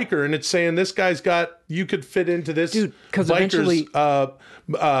to a biker and it's saying this guy's you could fit into this Dude, 'cause biker's eventually-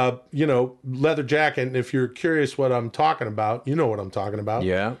 leather jacket. And if you're curious what I'm talking about, you know what I'm talking about.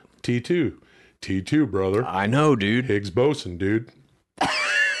 Yeah. T2, brother. I know, dude. Higgs boson, dude.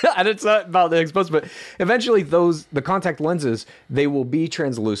 And it's not about the exposed, but eventually the contact lenses, they will be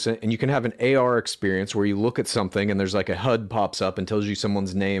translucent and you can have an AR experience where you look at something and there's like a HUD pops up and tells you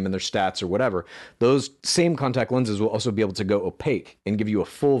someone's name and their stats or whatever. Those same contact lenses will also be able to go opaque and give you a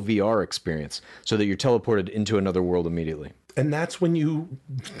full VR experience so that you're teleported into another world immediately. And that's when you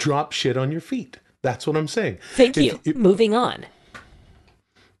drop shit on your feet. That's what I'm saying. Thank you. Moving on.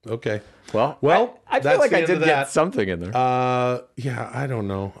 Okay. Well, I feel that's like the I end did of get that. something in there. Yeah, I don't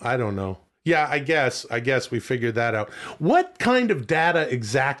know. Yeah, I guess we figured that out. What kind of data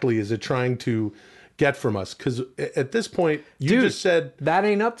exactly is it trying to get from us? Because at this point, you just said that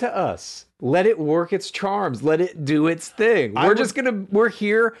ain't up to us. Let it work its charms. Let it do its thing. We're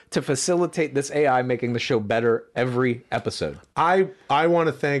here to facilitate this AI making the show better every episode. I want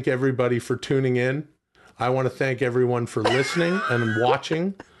to thank everybody for tuning in. I want to thank everyone for listening and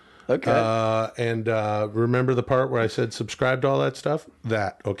watching. Okay. And remember the part where I said subscribe to all that stuff?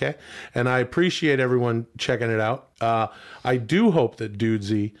 Okay? And I appreciate everyone checking it out. I do hope that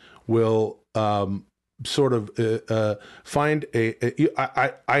Dudesy will sort of find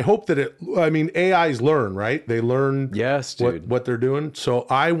I hope that AIs learn, right? They learn Yes, dude. what they're doing. So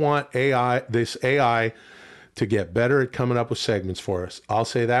I want this AI to get better at coming up with segments for us. I'll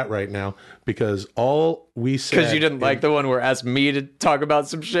say that right now because all we said... Because you didn't like the one where asked me to talk about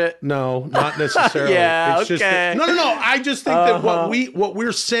some shit? No, not necessarily. Yeah, it's just okay. that, no. I just think that what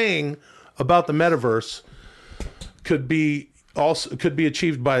we're saying about the metaverse could be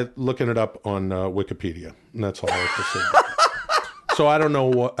achieved by looking it up on Wikipedia. And that's all I have to say. So I don't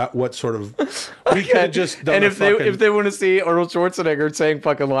know what sort of... We could have just done and if they want to see Arnold Schwarzenegger saying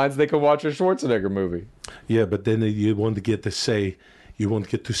fucking lines, they can watch a Schwarzenegger movie. Yeah, but then you won't get to say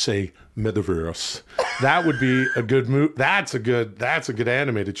metaverse. That would be a good move. That's a good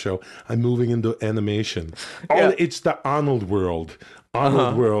animated show. I'm moving into animation. Yeah. It's the Arnold world.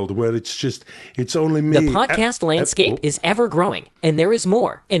 World where it's only me. The podcast landscape is ever growing, and there is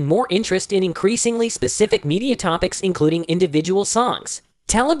more and more interest in increasingly specific media topics, including individual songs,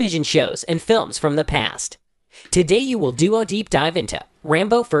 television shows, and films from the past. Today you will do a deep dive into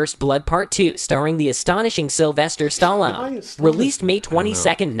Rambo First Blood Part 2, starring the astonishing Sylvester Stallone, released May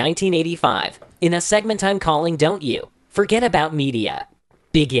 22nd, 1985, in a segment I'm calling Don't You Forget About Media.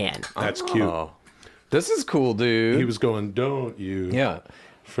 Begin. That's cute. This is cool, dude. He was going, don't you? Yeah.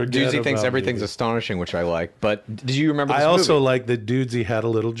 Forget Dudesy thinks about everything's me. astonishing, which I like. But did you remember this I also movie? like that Dudesy had a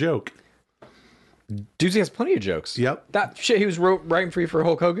little joke. Dudesy has plenty of jokes. Yep. That shit he was writing for you for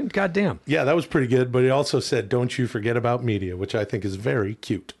Hulk Hogan? God damn. Yeah, that was pretty good. But he also said, don't you forget about media, which I think is very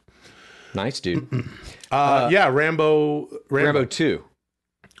cute. Nice, dude. Yeah, Rambo 2.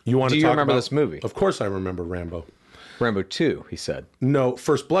 You want Do to you talk remember about this movie? Of course I remember Rambo. Rambo 2, he said. No,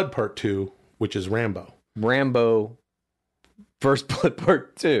 First Blood Part 2, which is Rambo. Rambo First Blood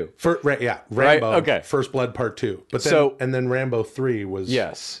Part 2. Rambo. Right, okay. First Blood Part 2. But then, and then Rambo 3 was...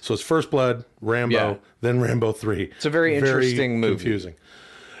 Yes. So it's First Blood, Rambo, then Rambo 3. It's a very interesting movie. Confusing.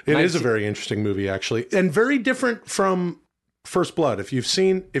 It is a very interesting movie, actually. And very different from First Blood. If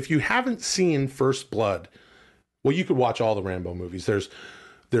you haven't seen First Blood, well, you could watch all the Rambo movies. There's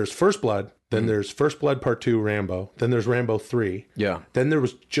First Blood, then there's First Blood Part 2, Rambo, then there's Rambo 3. Yeah. Then there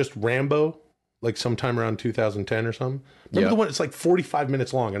was just Rambo, like sometime around 2010 or something. Remember the one? It's like 45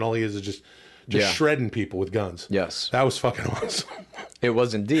 minutes long, and all he is just shredding people with guns. Yes. That was fucking awesome. It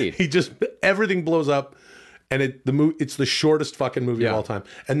was indeed. Everything blows up, and it's the shortest fucking movie of all time.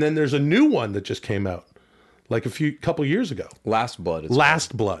 And then there's a new one that just came out, like couple years ago. Last Blood.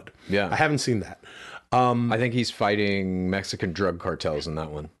 Last Blood. Yeah. I haven't seen that. I think he's fighting Mexican drug cartels in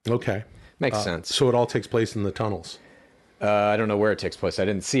that one. Okay. Makes sense. So it all takes place in the tunnels. I don't know where it takes place. I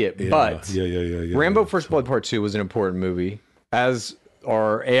didn't see it. But Yeah. Rambo First Blood Part 2 was an important movie. As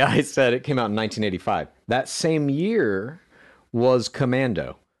our AI said, it came out in 1985. That same year was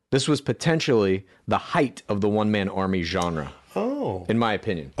Commando. This was potentially the height of the one-man army genre. Oh. In my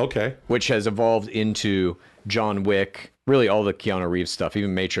opinion. Okay. Which has evolved into John Wick, really all the Keanu Reeves stuff.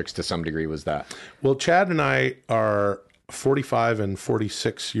 Even Matrix to some degree was that. Well, Chad and I are 45 and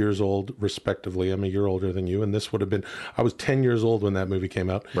 46 years old, respectively. I'm a year older than you, and this would have been... I was 10 years old when that movie came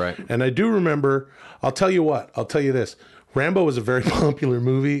out. Right. And I do remember... I'll tell you this. Rambo was a very popular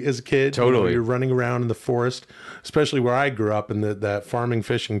movie as a kid. Totally. You know, you're running around in the forest, especially where I grew up, in that farming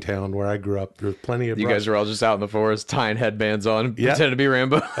fishing town where I grew up. There was plenty of... You guys were all just out in the forest tying headbands on, pretending to be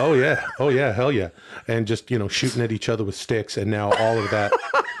Rambo. Oh, yeah. Hell yeah. And just, shooting at each other with sticks. And now all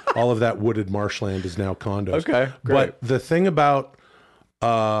of that wooded marshland is now condos. Okay, great. But the thing about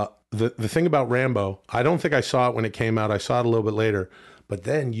the thing about Rambo, I don't think I saw it when it came out. I saw it a little bit later. But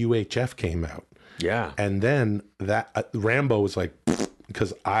then UHF came out. Yeah. And then that Rambo was like,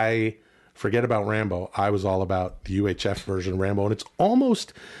 because I forget about Rambo. I was all about the UHF version of Rambo. And it's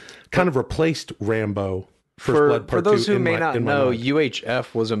almost kind of replaced Rambo. For those who may not know,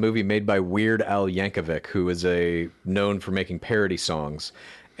 UHF was a movie made by Weird Al Yankovic, who is known for making parody songs,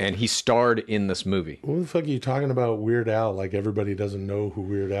 and he starred in this movie. What the fuck are you talking about, Weird Al? Like everybody doesn't know who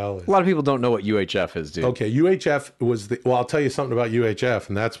Weird Al is. A lot of people don't know what UHF is, dude. Okay, UHF was well, I'll tell you something about UHF,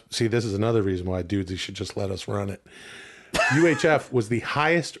 and this is another reason why dudes should just let us run it. UHF was the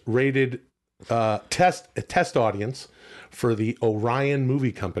highest rated test audience for the Orion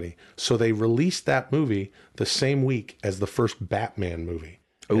movie company. So they released that movie the same week as the first Batman movie.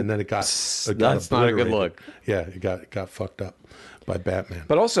 And then it got that's not a good look. Yeah, it got fucked up by Batman.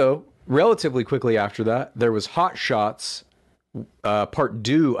 But also, relatively quickly after that, there was Hot Shots Part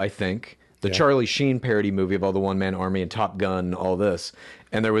 2, I think, the Charlie Sheen parody movie of all the one-man army and Top Gun, all this.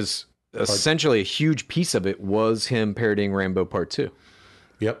 And there was essentially a huge piece of it was him parodying Rambo Part 2.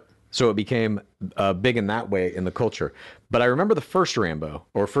 Yep. So it became big in that way in the culture. But I remember the first Rambo,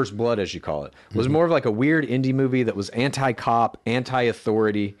 or First Blood as you call it, was more of like a weird indie movie that was anti-cop,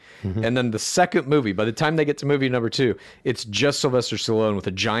 anti-authority. And then the second movie, by the time they get to movie number 2, it's just Sylvester Stallone with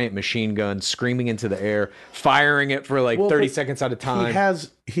a giant machine gun screaming into the air, firing it for like 30 seconds at a time.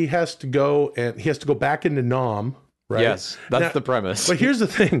 He has to go back into Nam, right? Yes, that's the premise. But here's the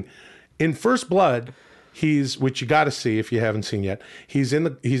thing. In First Blood, which you got to see if you haven't seen yet. He's in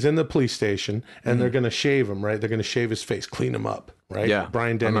the police station, and they're going to shave him, right? They're going to shave his face, clean him up, right? Yeah,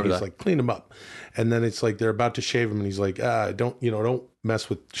 Brian Dennehy's like, clean him up, and then it's like they're about to shave him, and he's like, don't mess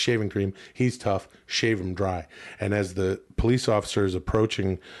with shaving cream. He's tough. Shave him dry. And as the police officer is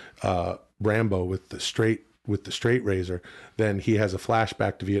approaching Rambo with the straight razor, then he has a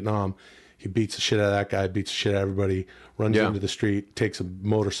flashback to Vietnam. He beats the shit out of that guy, beats the shit out of everybody, runs into the street, takes a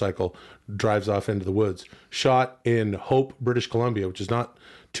motorcycle, drives off into the woods. Shot in Hope, British Columbia, which is not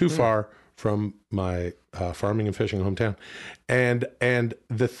too far from my farming and fishing hometown. And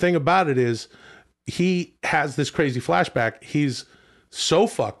the thing about it is, he has this crazy flashback. He's so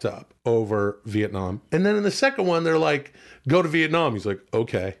fucked up over Vietnam. And then in the second one, they're like, go to Vietnam. He's like,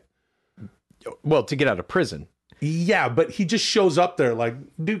 okay. Well, to get out of prison. Yeah, but he just shows up there like,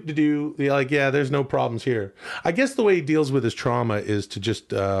 do. They're like, yeah, there's no problems here. I guess the way he deals with his trauma is to just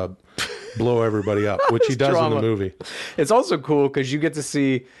blow everybody up, which he does in the movie. It's also cool because you get to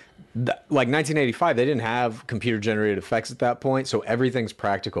see, like 1985, they didn't have computer-generated effects at that point, so everything's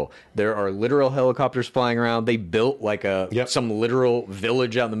practical. There are literal helicopters flying around. They built like some literal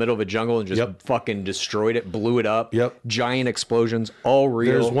village out in the middle of a jungle and just fucking destroyed it, blew it up. Giant explosions, all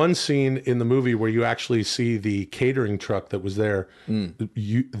real. There's one scene in the movie where you actually see the catering truck that was there,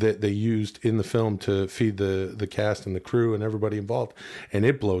 that they used in the film to feed the cast and the crew and everybody involved, and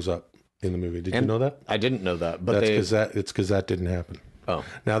it blows up in the movie. Did you know that? I didn't know that, but it's because that didn't happen. Oh.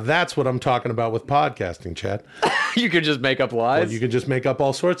 Now that's what I'm talking about with podcasting, Chad. You could just make up lies? Well, you can just make up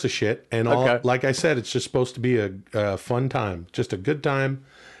all sorts of shit. And like I said, it's just supposed to be a fun time. Just a good time,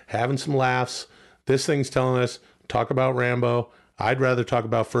 having some laughs. This thing's telling us, talk about Rambo. I'd rather talk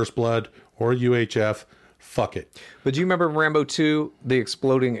about First Blood or UHF. Fuck it. But do you remember Rambo 2, The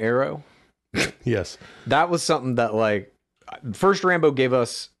Exploding Arrow? Yes. That was something that, like, first Rambo gave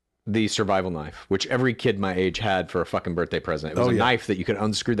us the survival knife, which every kid my age had for a fucking birthday present. It was a knife that you could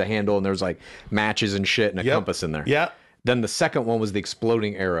unscrew the handle, and there was like matches and shit and a compass in there. Yeah. Then the second one was the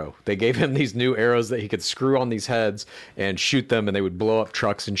exploding arrow. They gave him these new arrows that he could screw on these heads and shoot them, and they would blow up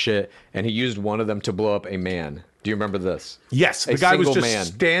trucks and shit. And he used one of them to blow up a man. Do you remember this? Yes. The guy was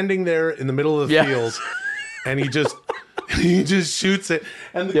just standing there in the middle of the field, and he just shoots it.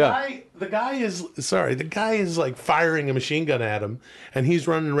 And the guy is like firing a machine gun at him, and he's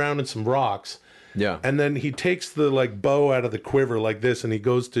running around in some rocks. Yeah. And then he takes the like bow out of the quiver like this, and he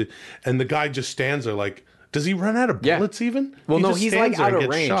goes to, and the guy just stands there like, does he run out of bullets even? Well, no, he's like out of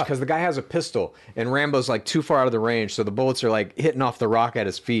range because the guy has a pistol, and Rambo's like too far out of the range, so the bullets are like hitting off the rock at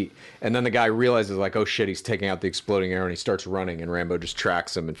his feet. And then the guy realizes like, oh shit, he's taking out the exploding arrow, and he starts running, and Rambo just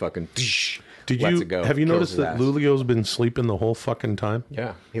tracks him and fucking lets it go. Have you noticed that Lulio's been sleeping the whole fucking time?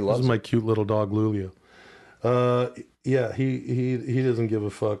 Yeah, he loves This is my cute little dog Lulio. Yeah, he doesn't give a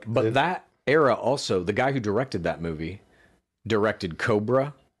fuck. But that era also, the guy who directed that movie directed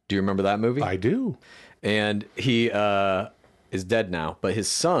Cobra. Do you remember that movie? I do. And he is dead now, but his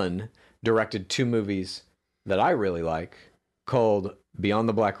son directed 2 movies that I really like called Beyond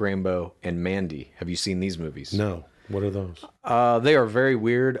the Black Rainbow and Mandy. Have you seen these movies? No. What are those? They are very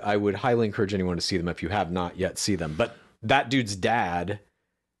weird. I would highly encourage anyone to see them if you have not yet seen them. But that dude's dad,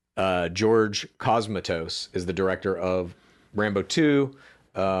 George Cosmatos, is the director of Rambo 2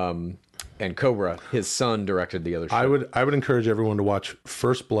 and Cobra. His son directed the other show. I would encourage everyone to watch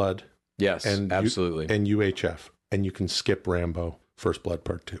First Blood. Yes, absolutely. And UHF. And you can skip Rambo, First Blood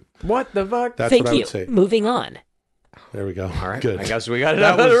Part 2. What the fuck? That's Thank what you. I would say. Moving on. There we go. All right. Good. I guess we got it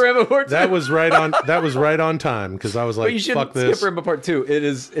out of the Rambo Part 2. That was right on. That was right on time because I was like, but you shouldn't "Fuck this." skip Rambo Part 2.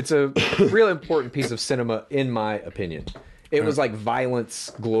 It's a real important piece of cinema, in my opinion. It was like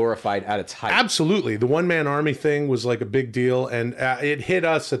violence glorified at its height. Absolutely, the one-man army thing was like a big deal, and it hit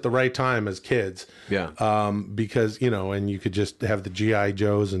us at the right time as kids. Yeah. Because and you could just have the GI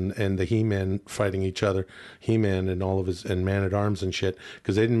Joes and the He-Man fighting each other, He-Man and all of his and Man-at-Arms and shit,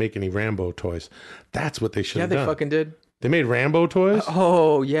 because they didn't make any Rambo toys. That's what they should have done. Yeah, they fucking did. They made Rambo toys?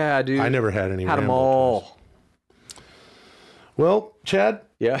 Oh, yeah, dude. I never had any Had Rambo them all. toys. Well, Chad,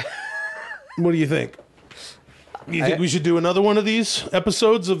 Yeah. what do you think? You think we should do another one of these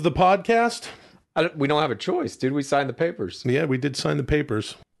episodes of the podcast? We don't have a choice, dude. We signed the papers. Yeah, we did sign the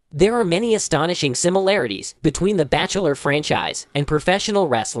papers. There are many astonishing similarities between the Bachelor franchise and professional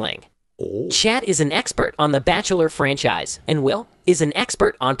wrestling. Chad is an expert on the Bachelor franchise, and Will is an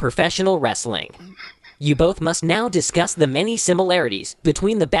expert on professional wrestling. You both must now discuss the many similarities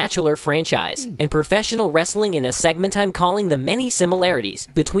between the Bachelor franchise and professional wrestling in a segment I'm calling the many similarities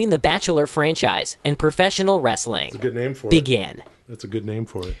between the Bachelor franchise and professional wrestling. That's a good name for it. Begin. That's a good name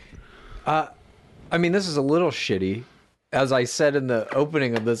for it. I mean, this is a little shitty. As I said in the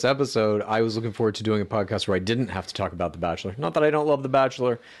opening of this episode, I was looking forward to doing a podcast where I didn't have to talk about The Bachelor. Not that I don't love The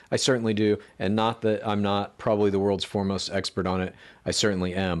Bachelor. I certainly do. And not that I'm not probably the world's foremost expert on it. I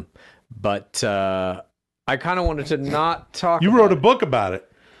certainly am. But I kind of wanted to not talk You about wrote a it. book about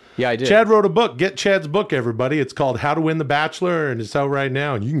it. Yeah, I did. Chad wrote a book. Get Chad's book, everybody. It's called How to Win the Bachelor, and it's out right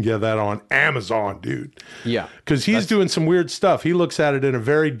now. And you can get that on Amazon, dude. Yeah. Because he's doing some weird stuff. He looks at it in a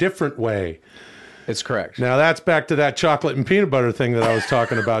very different way. It's correct. Now that's back to that chocolate and peanut butter thing that I was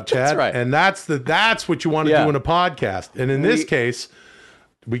talking about, Chad. That's right. And that's what you want to Yeah. do in a podcast. And in this case,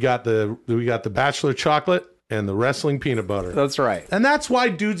 we got the Bachelor chocolate and the wrestling peanut butter. That's right. And that's why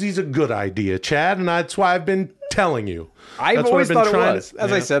Dudesy's a good idea, Chad. And that's why I've been telling you. I've That's what always been thought it trying was. to-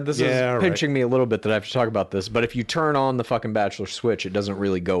 As I Yeah. said, this Yeah, is all right. pinching me a little bit that I have to talk about this. But if you turn on the fucking Bachelor switch, it doesn't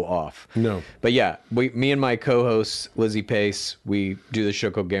really go off. No. But yeah, me and my co-host Lizzie Pace, we do the show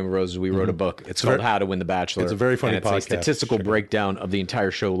called Game of Roses. We wrote a book. It's called How to Win the Bachelor. it's a very funny and it's podcast. a statistical breakdown of the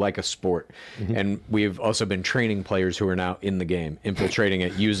entire show like a sport. And we've also been training players who are now in the game, infiltrating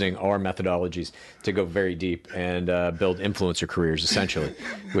it using our methodologies to go very deep and build influencer careers, essentially,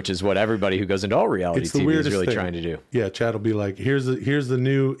 which is what everybody who goes into all reality It's the TV is weirdest really thing. trying to do. Yeah, Chad will be like, here's the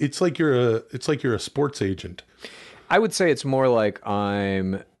new. It's like you're a sports agent. I would say it's more like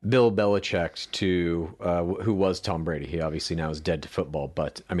I'm Bill Belichick to who was Tom Brady. He obviously now is dead to football,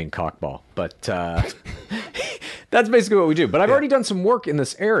 but I mean cockball. But that's basically what we do. But I've already done some work in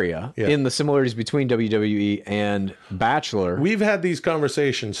this area in the similarities between WWE and Bachelor. We've had these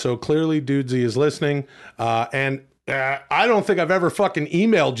conversations, so clearly Dudesy is listening. And I don't think I've ever fucking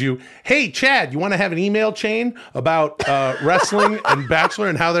emailed you, hey, Chad, you want to have an email chain about wrestling and Bachelor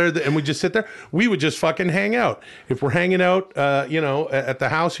and how and we just sit there? We would just fucking hang out. If we're hanging out, at the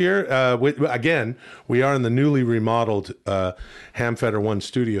house here, again, we are in the newly remodeled Hamfetter One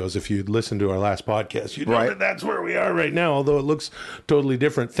Studios. If you'd listened to our last podcast, you'd know that that's where we are right now, although it looks totally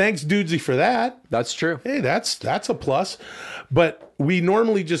different. Thanks, Dudesy, for that. That's true. Hey, that's a plus. But we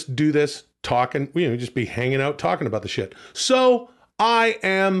normally just do this talking, just be hanging out talking about the shit. So I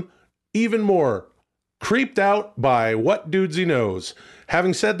am even more creeped out by what Dudesy knows.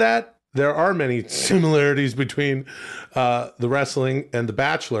 Having said that, there are many similarities between the wrestling and the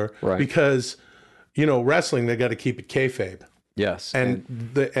Bachelor, because wrestling, they got to keep it kayfabe. Yes. And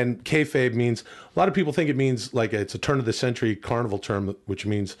kayfabe means, a lot of people think it means like it's a turn of the century carnival term, which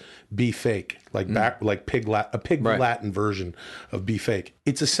means be fake, like a pig Latin version of be fake.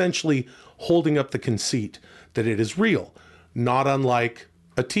 It's essentially holding up the conceit that it is real, not unlike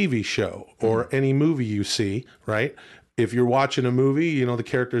a TV show or any movie you see, right? If you're watching a movie, the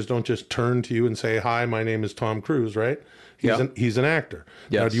characters don't just turn to you and say, "Hi, my name is Tom Cruise," right? He's an actor.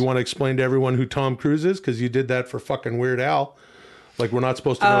 Yes. Now, do you want to explain to everyone who Tom Cruise is? Because you did that for fucking Weird Al. Like, we're not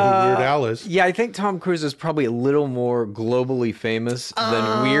supposed to know who Weird Al is. Yeah, I think Tom Cruise is probably a little more globally famous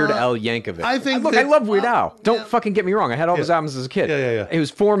than Weird Al Yankovic. I think Look, I love Weird Al. Don't fucking get me wrong. I had all his albums as a kid. Yeah. It was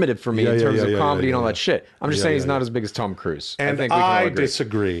formative for me in terms of comedy and all yeah. that shit. I'm just saying he's not as big as Tom Cruise. And I think we can all agree.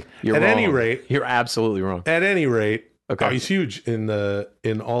 disagree. You're At wrong. any rate, You're absolutely wrong. At any rate, Okay. he's huge in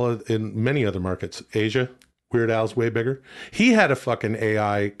many other markets. Asia, Weird Al's way bigger. He had a fucking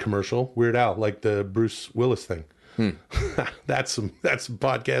AI commercial, Weird Al, like the Bruce Willis thing. That's some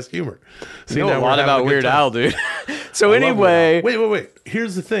podcast humor. See, You know now a we're lot having about a good Weird time. Al, dude. So I love anyway, Weird Al. Wait.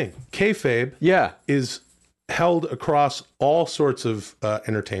 Here's the thing: kayfabe, is held across all sorts of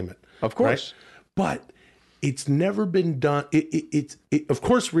entertainment, of course, right? But it's never been done. Of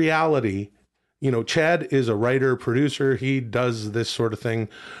course, reality. Chad is a writer, producer. He does this sort of thing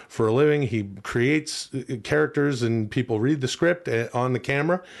for a living. He creates characters and people read the script on the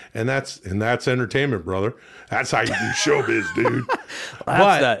camera. And that's entertainment, brother. That's how you do showbiz, dude.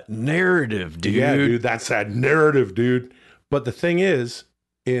 that's that narrative, dude. Yeah, dude, that's that narrative, dude. But the thing is,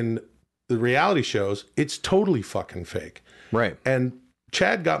 in the reality shows, it's totally fucking fake. Right. And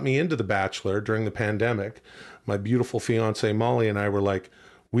Chad got me into The Bachelor during the pandemic. My beautiful fiance, Molly, and I were like,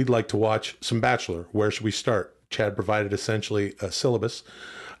 we'd like to watch some Bachelor. Where should we start? Chad provided essentially a syllabus.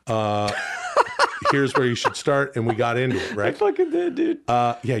 Here's where you should start. And we got into it, right? I fucking did, dude.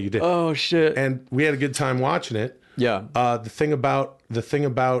 Yeah, you did. Oh, shit. And we had a good time watching it. Yeah. The thing about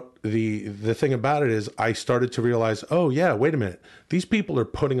it is, I started to realize, oh yeah, wait a minute, these people are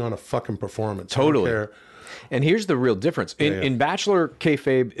putting on a fucking performance. Totally. I don't care. And here's the real difference. In Bachelor,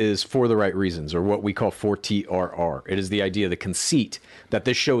 kayfabe is for the right reasons, or what we call 4TRR. It is the idea, the conceit, that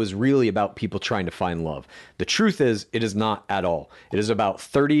this show is really about people trying to find love. The truth is, it is not at all. It is about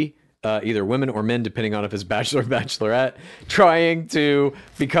 30 either women or men, depending on if it's bachelor or bachelorette, trying to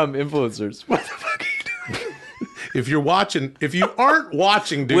become influencers. What the fuck are you doing? If you aren't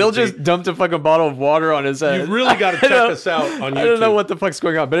watching, dude, Will just dumped a fucking bottle of water on his head. You really got to check us out on YouTube. I don't know what the fuck's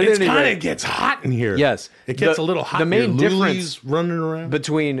going on, but it kind of gets hot in here. Yes, it gets a little hot. The main difference running around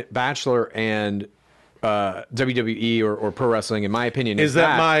between Bachelor and WWE or pro wrestling, in my opinion, is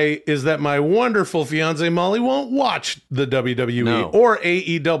that my wonderful fiance Molly won't watch the WWE or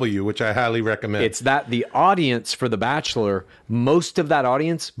AEW, which I highly recommend. It's that the audience for The Bachelor, most of that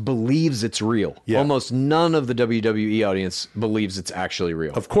audience believes it's real. Yeah. Almost none of the WWE audience believes it's actually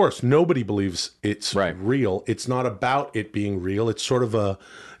real. Of course, nobody believes it's real. It's not about it being real. It's sort of a,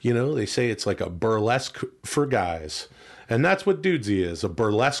 they say it's like a burlesque for guys. And that's what Dudesy is, a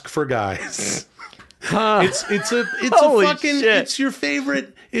burlesque for guys. It's a fucking shit. It's your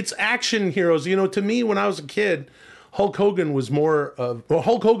favorite. It's action heroes. To me, when I was a kid, Hulk Hogan was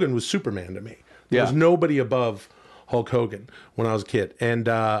Hulk Hogan was Superman to me. There was nobody above Hulk Hogan when I was a kid. And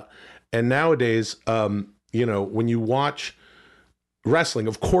nowadays, when you watch wrestling,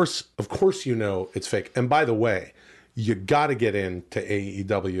 of course it's fake. And by the way, you got to get into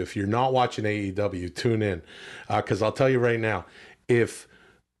AEW. If you're not watching AEW, tune in, because I'll tell you right now, if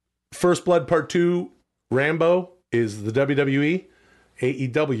First Blood Part 2 Rambo is the WWE,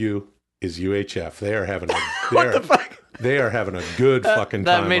 AEW is UHF. They are having They are having a good fucking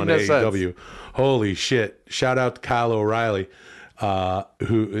time on AEW. Sense. Holy shit. Shout out to Kyle O'Reilly,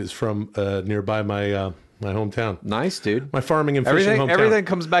 who is from nearby my hometown. Nice, dude. My farming and fishing hometown. Everything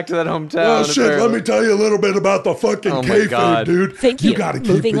comes back to that hometown. Oh shit, let me tell you a little bit about the fucking kayfabe, dude. Thank you. Gotta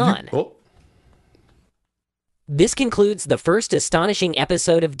Moving on. This concludes the first astonishing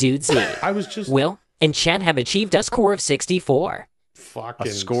episode of Dudesy. Will and Chad have achieved a score of 64. Fucking a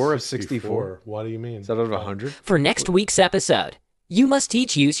score of 64? What do you mean? Is that out of 100? For next week's episode, you must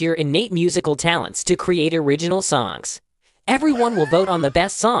each use your innate musical talents to create original songs. Everyone will vote on the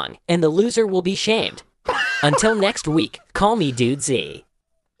best song, and the loser will be shamed. Until next week, call me Dudesy.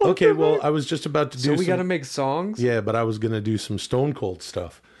 Okay, well, I was just about to do So we got to make songs? Yeah, but I was going to do some Stone Cold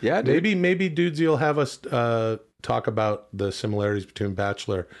stuff. Yeah, dude. Maybe Dudesy will have us talk about the similarities between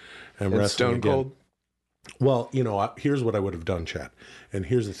Bachelor and wrestling Stone again. Cold? Well, here's what I would have done, Chad. And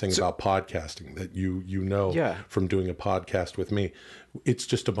here's the thing about podcasting that you know from doing a podcast with me. It's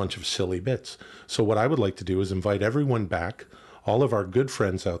just a bunch of silly bits. So what I would like to do is invite everyone back, all of our good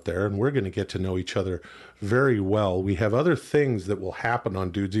friends out there, and we're going to get to know each other very well. We have other things that will happen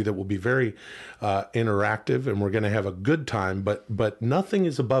on Dudesy that will be very interactive, and we're going to have a good time, but nothing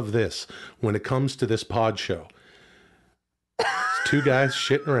is above this when it comes to this pod show. It's two guys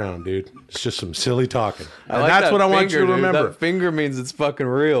shitting around, dude. It's just some silly talking. And that's what I want you to remember. That finger means it's fucking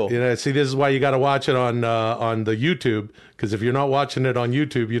real. See, this is why you got to watch it on the YouTube, because if you're not watching it on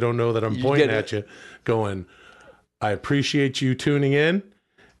YouTube, you don't know that I'm pointing at you going, I appreciate you tuning in,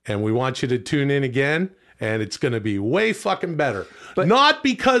 and we want you to tune in again, and it's going to be way fucking better. But not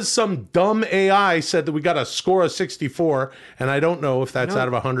because some dumb AI said that we got a score of 64, and I don't know if that's out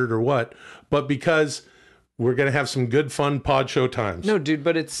of 100 or what, but because we're going to have some good, fun pod show times. No, dude,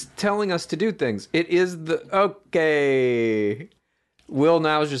 but it's telling us to do things. It is okay. Will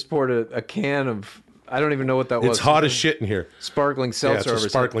now just poured a can of... I don't even know what that was. It's hot as shit in here. Sparkling seltzer. Yeah, it's a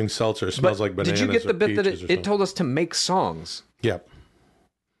sparkling seltzer. It smells like bananas. Did you get the bit that it told us to make songs? Yeah.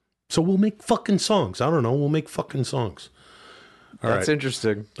 So we'll make fucking songs. I don't know. We'll make fucking songs. That's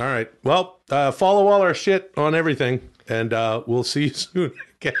interesting. All right. Well, follow all our shit on everything, and we'll see you soon, I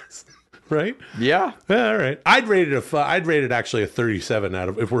guess. Right? Yeah. All right. I'd rate it actually a 37 out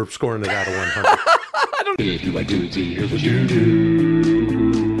of, if we're scoring it out of 100. I don't. If you like Dudesy, here's what you do.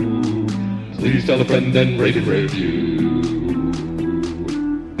 Please tell a friend and rate and review.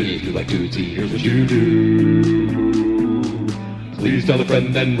 If you like Dudesy, here's what you do. Please tell a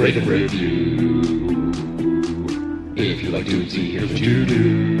friend and rate and review. If you like Dudesy, here's what you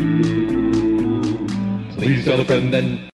do. Please tell a friend and